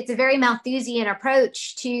Malthusian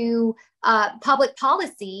approach to public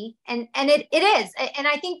policy, and it is. And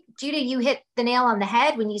I think, Judah, you hit the nail on the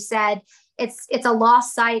head when you said it's a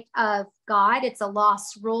lost sight of God, it's a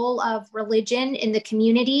lost role of religion in the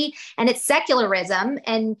community, and it's secularism.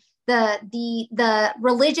 And the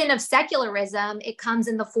religion of secularism, it comes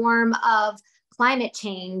in the form of climate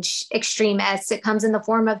change extremists. It comes in the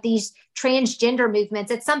form of these transgender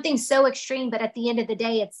movements. It's something so extreme, but at the end of the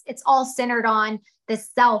day, it's all centered on the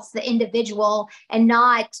self, the individual, and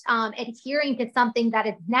not adhering to something that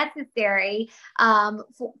is necessary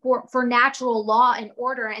for natural law and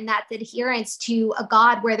order, and that's adherence to a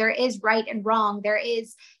God where there is right and wrong. There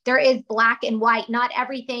is black and white. Not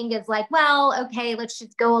everything is like, well, okay, let's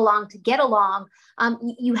just go along to get along.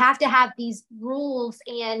 You have to have these rules,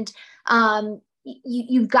 and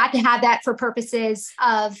you've got to have that for purposes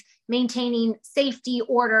of maintaining safety,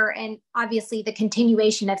 order, and obviously the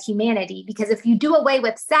continuation of humanity. Because if you do away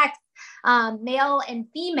with sex, male and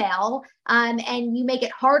female, and you make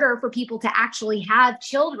it harder for people to actually have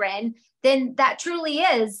children, then that truly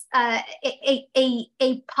is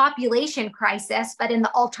a population crisis, but in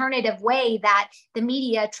the alternative way that the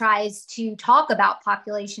media tries to talk about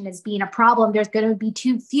population as being a problem. There's going to be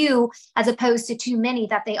too few as opposed to too many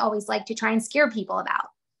that they always like to try and scare people about.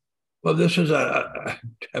 Well, this is a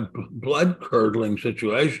blood-curdling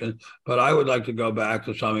situation, but I would like to go back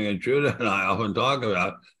to something that Judah and I often talk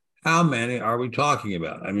about. How many are we talking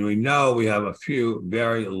about? I mean, we know we have a few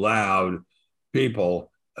very loud people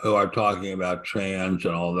who are talking about trans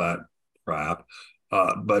and all that crap,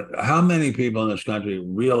 but how many people in this country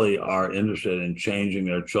really are interested in changing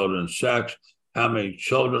their children's sex? How many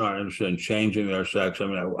children are interested in changing their sex? I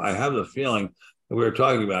mean, I have the feeling we're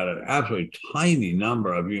talking about an absolutely tiny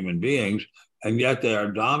number of human beings, and yet they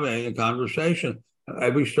are dominating the conversation.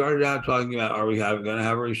 We started out talking about, are we going to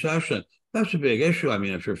have a recession? That's a big issue. I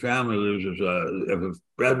mean, if your family loses, if a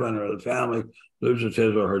breadwinner of the family loses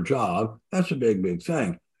his or her job, that's a big, big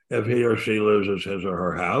thing. If he or she loses his or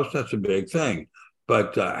her house, that's a big thing.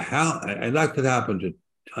 But and that could happen to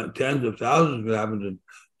tens of thousands, could happen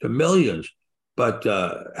to millions. But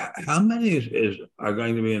how many are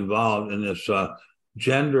going to be involved in this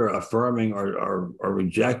gender affirming or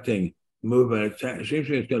rejecting movement? It seems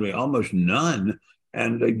to me it's going to be almost none.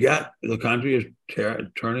 And yet the country is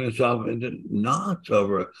turning itself into knots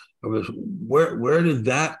over this. Where did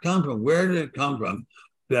that come from? Where did it come from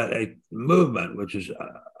that a movement, which is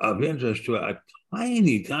of interest to a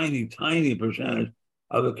tiny, tiny, tiny percentage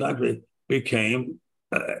of the country,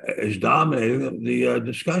 is dominating the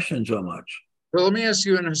discussion so much? Well, let me ask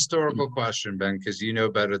you an historical question, Ben, because you know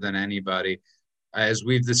better than anybody. As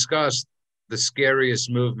we've discussed, the scariest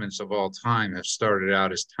movements of all time have started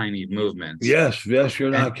out as tiny movements. Yes, you're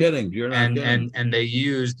not kidding. You're not kidding. And they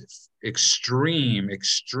used extreme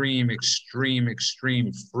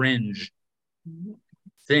fringe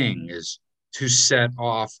things to set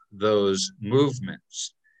off those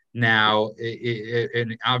movements. Now,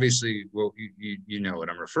 and obviously, well, you know what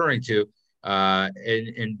I'm referring to,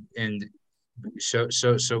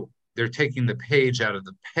 So they're taking the page out of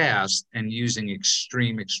the past and using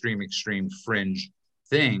extreme fringe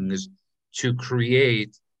things to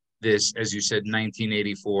create this, as you said,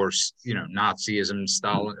 1984, Nazism,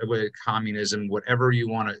 Stalin, communism, however you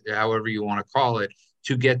want to call it,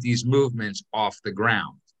 to get these movements off the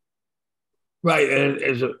ground. Right,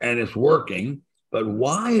 and it's working. But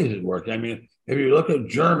why is it working? I mean, if you look at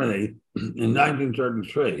Germany in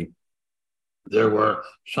 1933, there were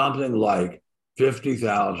something like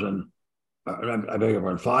 50,000, I beg your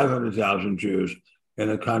pardon, 500,000 Jews in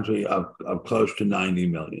a country of close to 90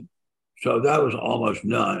 million. So that was almost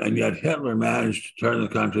none. And yet Hitler managed to turn the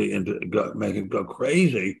country make it go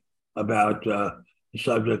crazy about the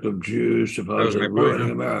subject of Jews supposedly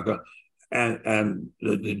ruining America. And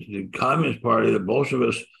the Communist Party, the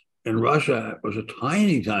Bolsheviks in Russia, was a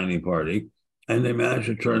tiny, tiny party. And they managed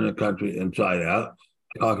to turn the country inside out,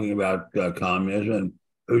 talking about communism and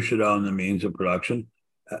who should own the means of production.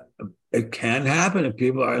 It can happen if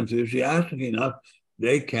people are enthusiastic enough.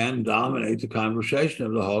 They can dominate the conversation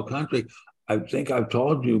of the whole country. I think I've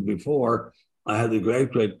told you before, I had the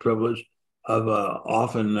great privilege of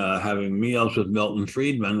often having meals with Milton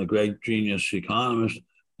Friedman, the great genius economist,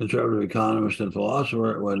 conservative economist and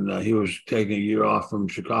philosopher, when he was taking a year off from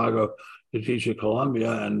Chicago to teach at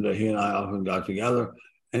Columbia, and he and I often got together.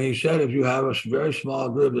 And he said, if you have a very small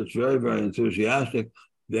group that's very, very enthusiastic,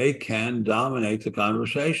 they can dominate the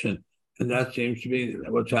conversation. And that seems to be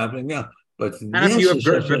what's happening now. But if you have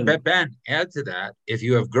Ben, add to that, if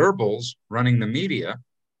you have Goebbels running the media,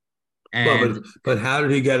 and but how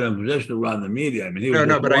did he get in a position to run the media? I mean, he was I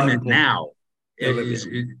meant now.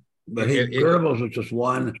 Goebbels was just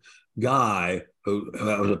one guy who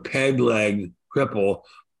was a peg-legged cripple,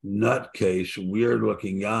 nutcase,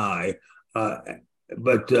 weird-looking guy.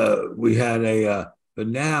 But we had but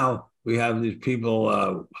now we have these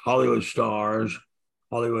people, Hollywood stars,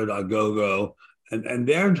 Hollywood go-go, and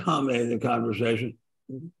they're dominating the conversation.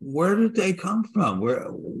 Where did they come from?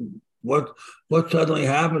 What suddenly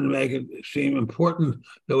happened to make it seem important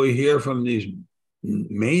that we hear from these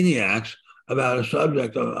maniacs about a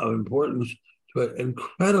subject of importance to an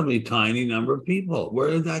incredibly tiny number of people? Where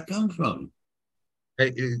did that come from?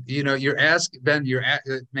 You're asking, Ben,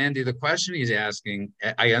 Mandy, the question he's asking,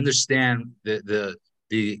 I understand the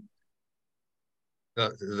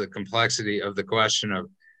complexity of the question of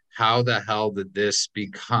how the hell did this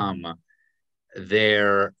become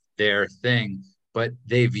their thing, but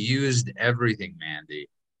they've used everything, Mandy.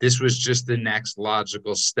 This was just the next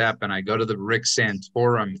logical step. And I go to the Rick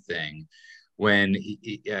Santorum thing when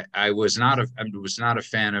I was not a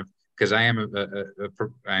fan of, because I am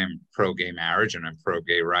I am pro-gay marriage and I'm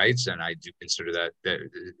pro-gay rights, and I do consider that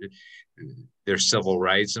there's civil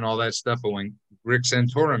rights and all that stuff. But when Rick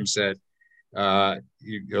Santorum said,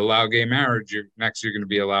 you allow gay marriage, you're going to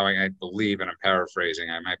be allowing, I believe, and I'm paraphrasing,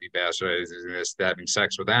 I might be bastardizing this, having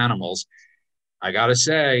sex with animals. I gotta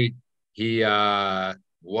say, he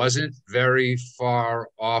wasn't very far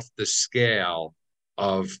off the scale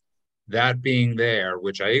of that being there,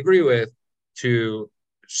 which I agree with, to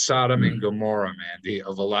Sodom and Gomorrah, Mandy,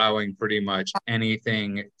 of allowing pretty much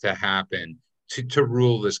anything to happen to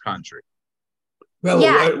rule this country. Well,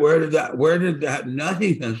 yeah. where did that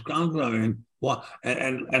nuttiness come from? And well,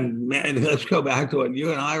 and let's go back to what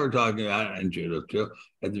you and I were talking about, and Judith too,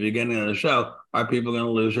 at the beginning of the show. Are people going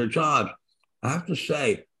to lose their jobs? I have to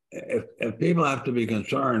say, if people have to be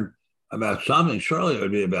concerned about something, surely it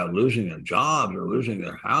would be about losing their jobs or losing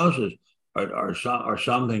their houses or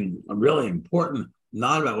something really important,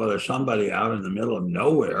 not about whether somebody out in the middle of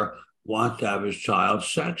nowhere wants to have his child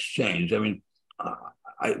sex changed. I mean,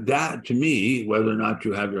 that to me, whether or not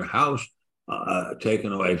you have your house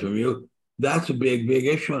taken away from you, that's a big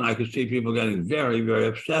issue. And I could see people getting very, very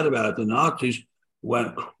upset about it. The Nazis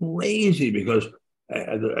went crazy because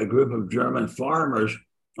a group of German farmers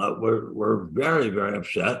were very, very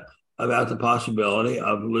upset about the possibility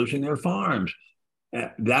of losing their farms.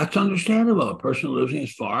 That's understandable. A person losing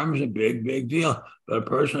his farm is a big deal. But a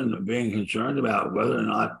person being concerned about whether or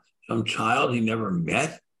not some child he never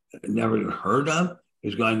met, never even heard of,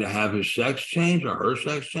 is going to have his sex change or her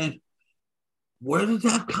sex change, where did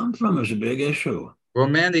that come from is a big issue. Well,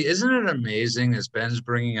 Mandy, isn't it amazing, as Ben's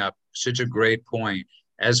bringing up such a great point,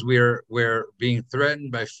 as we're being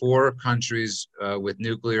threatened by 4 countries with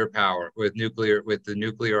nuclear power, with the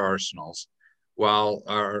nuclear arsenals, while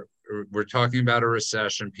we're talking about a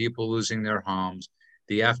recession, people losing their homes,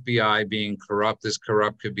 the FBI being corrupt as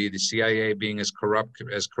corrupt could be, the CIA being as corrupt could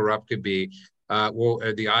be,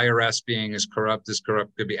 the IRS being as corrupt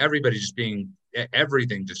could be, everybody just being,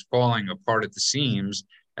 everything just falling apart at the seams,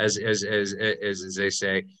 as they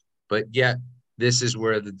say. But yet, this is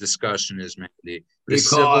where the discussion is, Mandy.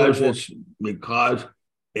 Because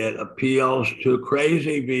it appeals to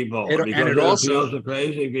crazy people. It appeals to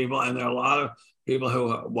crazy people, and there are a lot of people who,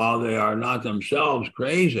 while they are not themselves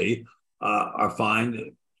crazy,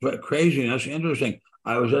 find craziness interesting.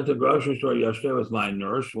 I was at the grocery store yesterday with my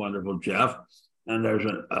nurse, wonderful Jeff, and there's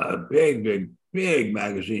a big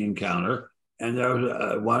magazine counter, and there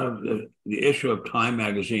was one of the issue of Time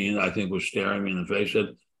magazine, I think, was staring me in the face,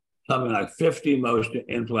 said something like 50 most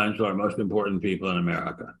influential or most important people in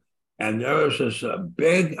America. And there was this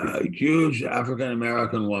big, huge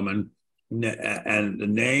African-American woman, and the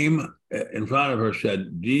name in front of her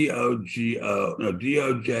said D-O-J-O,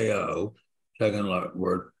 second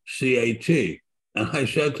word, C-A-T. And I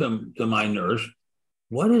said to my nurse,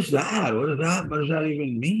 what is that? What does that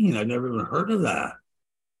even mean? I've never even heard of that.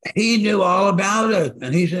 He knew all about it.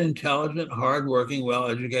 And he's an intelligent, hardworking,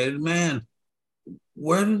 well-educated man.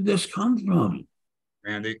 Where did this come from?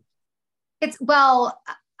 Mandy?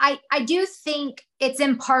 I do think it's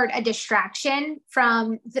in part a distraction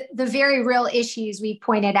from the very real issues we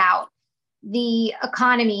pointed out. The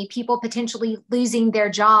economy, people potentially losing their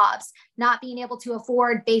jobs, not being able to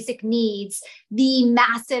afford basic needs, the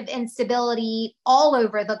massive instability all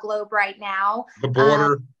over the globe right now. The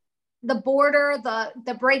border.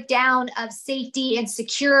 The breakdown of safety and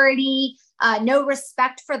security, no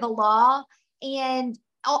respect for the law. And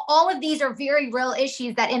all of these are very real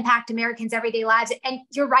issues that impact Americans' everyday lives. And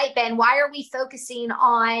you're right, Ben, why are we focusing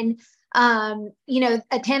on,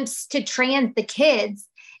 attempts to trans the kids?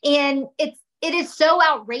 And it is so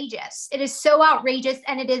outrageous. It is so outrageous.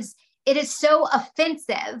 And it is so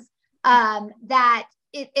offensive that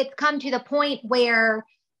it's come to the point where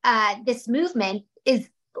this movement is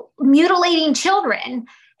mutilating children,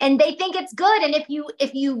 and they think it's good. And if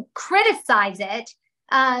you criticize it,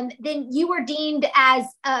 then you were deemed as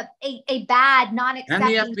a bad,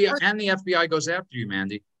 non-accepting and the FBI goes after you,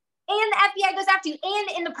 Mandy. And the FBI goes after you.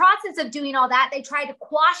 And in the process of doing all that, they try to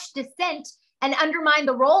quash dissent and undermine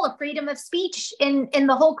the role of freedom of speech in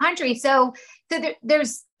the whole country. So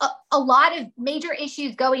there's a lot of major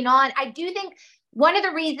issues going on. I do think one of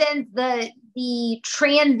the reasons the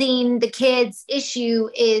transing the kids issue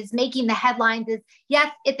is making the headlines is,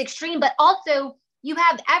 yes, it's extreme, but also you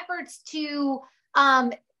have efforts to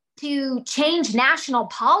change national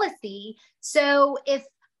policy. So if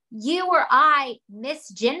you or I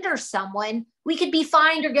misgender someone, we could be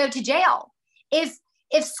fined or go to jail. If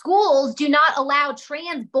schools do not allow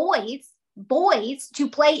trans boys to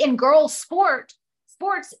play in girls' sports,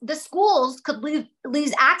 the schools could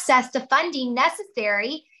lose access to funding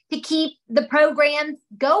necessary to keep the programs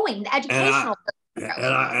going, the educational programs.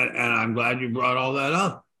 And I'm glad you brought all that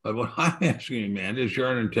up. But what I'm asking you, Mandy, is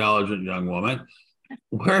you're an intelligent young woman.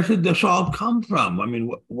 Where did this all come from? I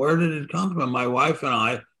mean, where did it come from? My wife and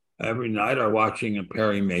I every night are watching a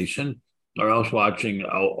Perry Mason, or else watching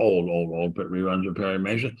old reruns of Perry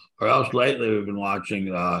Mason, or else lately we've been watching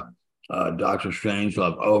Dr.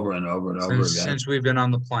 Strangelove over and over and over again. Since we've been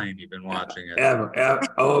on the plane, you've been watching it.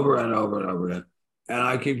 Over and over and over again. And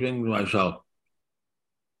I keep thinking to myself,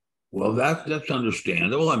 well, that's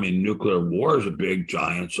understandable. I mean, nuclear war is a big,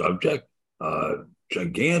 giant subject,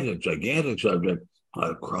 gigantic subject.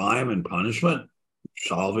 Crime and punishment,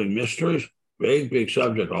 solving mysteries, big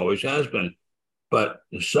subject, always has been. But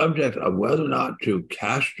the subject of whether or not to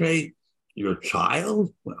castrate your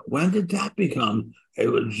child, when did that become a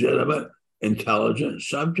legitimate, intelligent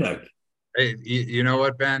subject? Hey, you know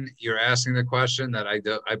what, Ben? You're asking the question that I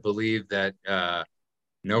believe that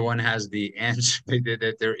no one has the answer.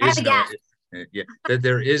 That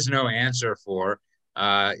there is no answer for.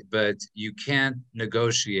 But you can't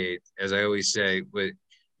negotiate, as I always say.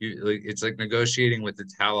 It's like negotiating with the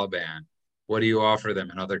Taliban. What do you offer them?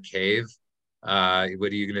 Another cave? What are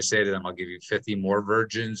you going to say to them? I'll give you 50 more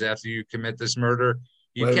virgins after you commit this murder.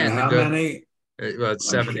 You can't. How many? Well, it's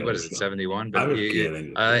 70. What is it? 71. But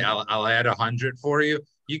I'll add 100 for you.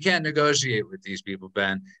 You can't negotiate with these people,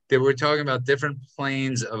 Ben. We're talking about different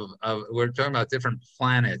planes we're talking about different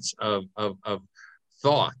planets of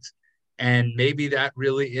thought. And maybe that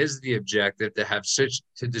really is the objective,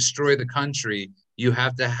 to destroy the country. You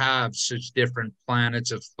have to have such different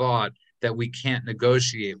planets of thought that we can't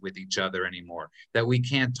negotiate with each other anymore, that we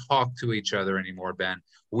can't talk to each other anymore, Ben.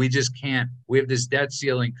 We just can't. We have this debt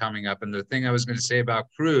ceiling coming up. And the thing I was going to say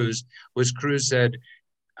about Cruz was Cruz said,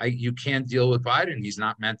 you can't deal with Biden.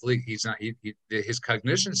 His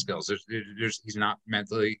cognition skills, he's not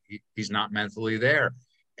mentally there.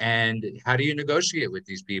 And how do you negotiate with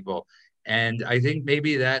these people? And I think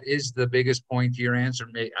maybe that is the biggest point to your answer.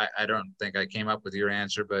 I don't think I came up with your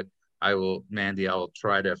answer, but Mandy, I will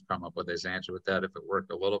try to come up with this answer with that if it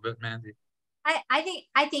worked a little bit, Mandy. I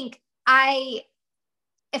think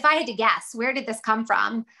if I had to guess, where did this come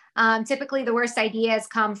from? Typically the worst ideas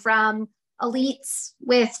come from elites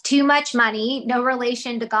with too much money, no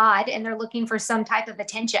relation to God, and they're looking for some type of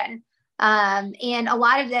attention. And a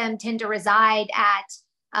lot of them tend to reside at,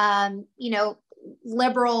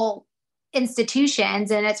 liberal institutions,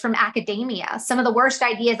 and it's from academia. Some of the worst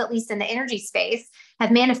ideas, at least in the energy space, have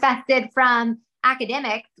manifested from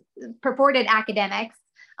purported academics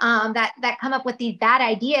that come up with these bad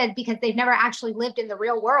ideas because they've never actually lived in the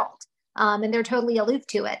real world. And they're totally aloof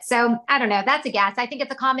to it. So I don't know, that's a guess. I think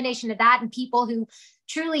it's a combination of that and people who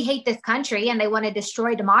truly hate this country and they want to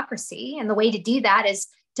destroy democracy. And the way to do that is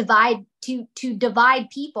divide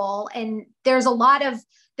people. And there's a lot of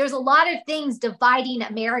things dividing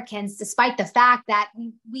Americans, despite the fact that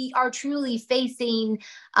we are truly facing,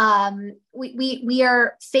 we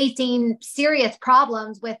are facing serious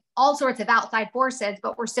problems with all sorts of outside forces,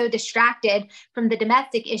 but we're so distracted from the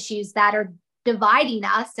domestic issues that are dividing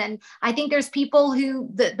us. And I think there's people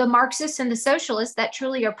the Marxists and the socialists that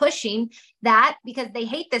truly are pushing that because they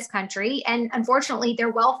hate this country. And unfortunately,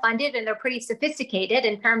 they're well-funded and they're pretty sophisticated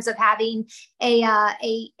in terms of having a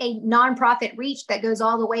nonprofit reach that goes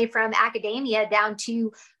all the way from academia down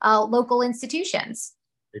to local institutions.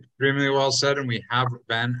 Extremely well said. And we have,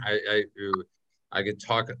 Ben, I could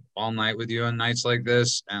talk all night with you on nights like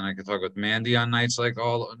this, and I could talk with Mandy on nights like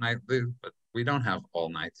all night, but we don't have all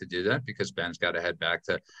night to do that because Ben's got to head back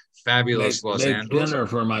to fabulous Los Angeles. Dinner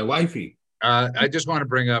for my wifey. I just want to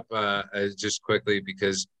bring up just quickly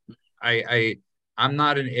because I'm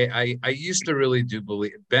not I used to really do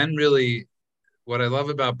believe Ben really. What I love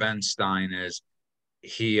about Ben Stein is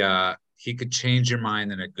he could change your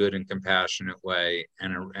mind in a good and compassionate way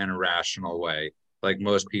and a rational way, like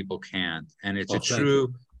most people can't. And it's a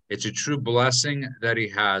true blessing that he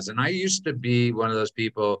has. And I used to be one of those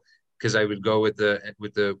people because I would go with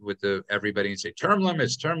the everybody and say term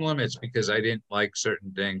limits, because I didn't like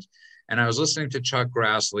certain things. And I was listening to Chuck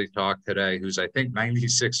Grassley talk today, who's I think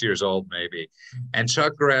 96 years old maybe. And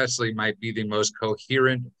Chuck Grassley might be the most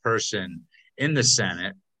coherent person in the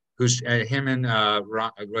Senate, who's him and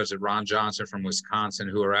Ron Johnson from Wisconsin,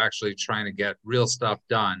 who are actually trying to get real stuff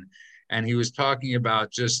done. And he was talking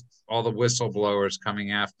about just all the whistleblowers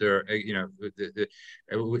coming after, the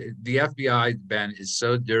FBI, Ben, is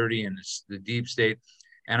so dirty, and it's the deep state.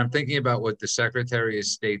 And I'm thinking about what the Secretary of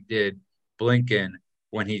State did, Blinken,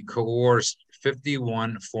 when he coerced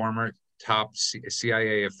 51 former top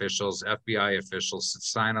CIA officials, FBI officials, to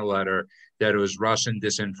sign a letter that it was Russian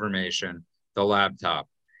disinformation, the laptop.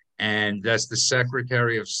 And that's the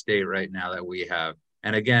Secretary of State right now that we have.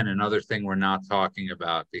 And again, another thing we're not talking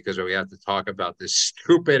about, because we have to talk about this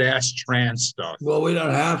stupid ass trans stuff. Well, we don't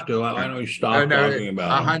have to. Why don't we stop talking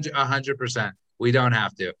about it? 100%. We don't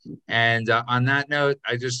have to. And on that note,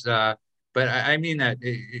 I just, but I mean that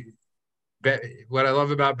what I love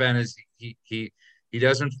about Ben is he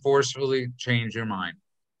doesn't forcefully change your mind.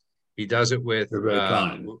 He does it with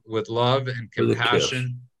love and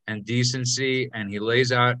compassion and decency, and he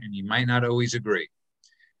lays out, and you might not always agree.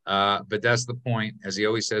 But that's the point. As he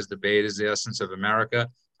always says, debate is the essence of America.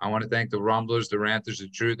 I want to thank the Rumblers, the Ranters, the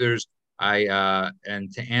Truthers.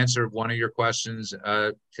 And to answer one of your questions,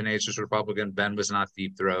 Tenacious Republican, Ben was not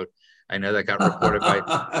deep throat. I know that got reported by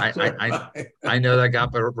I know that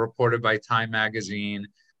got reported by Time Magazine.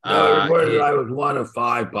 I was one of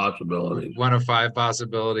 5 possibilities. One of 5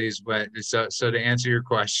 possibilities. But so to answer your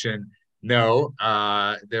question, no,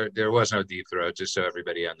 there was no deep throat, just so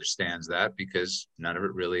everybody understands that, because none of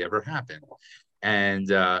it really ever happened. And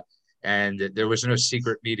there was no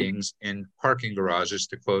secret meetings in parking garages,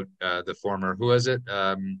 to quote the former, who was it?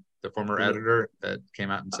 The former editor that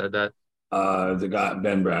came out and said that? The guy,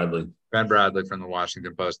 Ben Bradley. Ben Bradley from the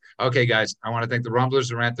Washington Post. Okay, guys, I want to thank the Rumblers,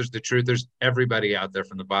 the Ranters, the Truthers, everybody out there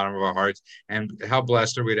from the bottom of our hearts. And how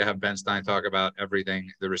blessed are we to have Ben Stein talk about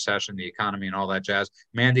everything, the recession, the economy, and all that jazz.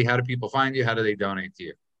 Mandy, how do people find you? How do they donate to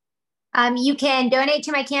you? You can donate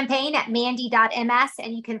to my campaign at mandy.ms,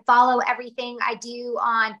 and you can follow everything I do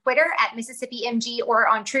on Twitter at Mississippi MG or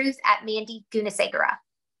on Truth at Mandy Gunasekara.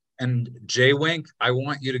 And Jay Wink, I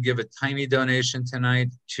want you to give a tiny donation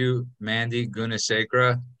tonight to Mandy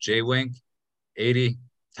Gunasekara. Jay Wink, 80,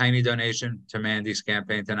 tiny donation to Mandy's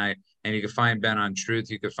campaign tonight. And you can find Ben on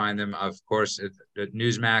Truth. You can find them, of course, at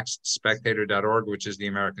Newsmax, spectator.org, which is the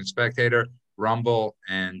American Spectator, Rumble,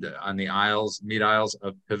 and on the meat aisles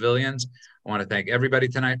of Pavilions. I want to thank everybody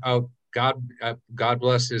tonight. Oh, God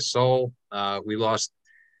bless his soul. We lost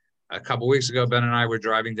a couple weeks ago. Ben and I were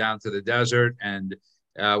driving down to the desert, and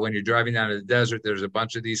when you're driving down to the desert, there's a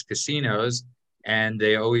bunch of these casinos, and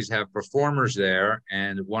they always have performers there.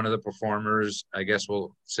 And one of the performers, I guess,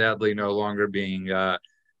 will sadly no longer being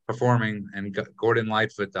performing. And Gordon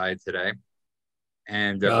Lightfoot died today.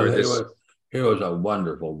 And he was a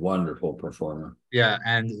wonderful, wonderful performer. Yeah,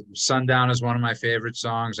 and Sundown is one of my favorite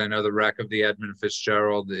songs. I know The Wreck of the Edmund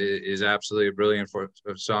Fitzgerald is absolutely a brilliant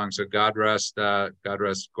song. So God rest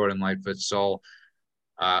Gordon Lightfoot's soul.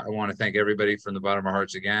 I want to thank everybody from the bottom of our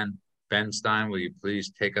hearts again. Ben Stein, will you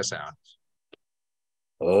please take us out?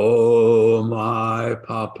 Oh, my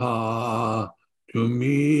papa, to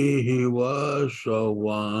me he was so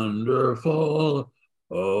wonderful.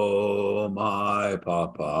 Oh, my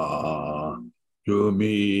papa, to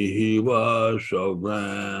me he was so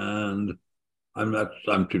grand.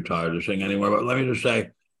 I'm too tired to sing anymore, but let me just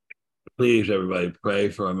say, please, everybody, pray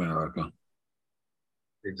for America.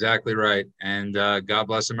 Exactly right. And God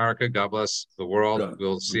bless America. God bless the world.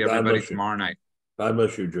 We'll see everybody tomorrow night. God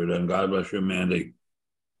bless you, Judah, and God bless you, Mandy.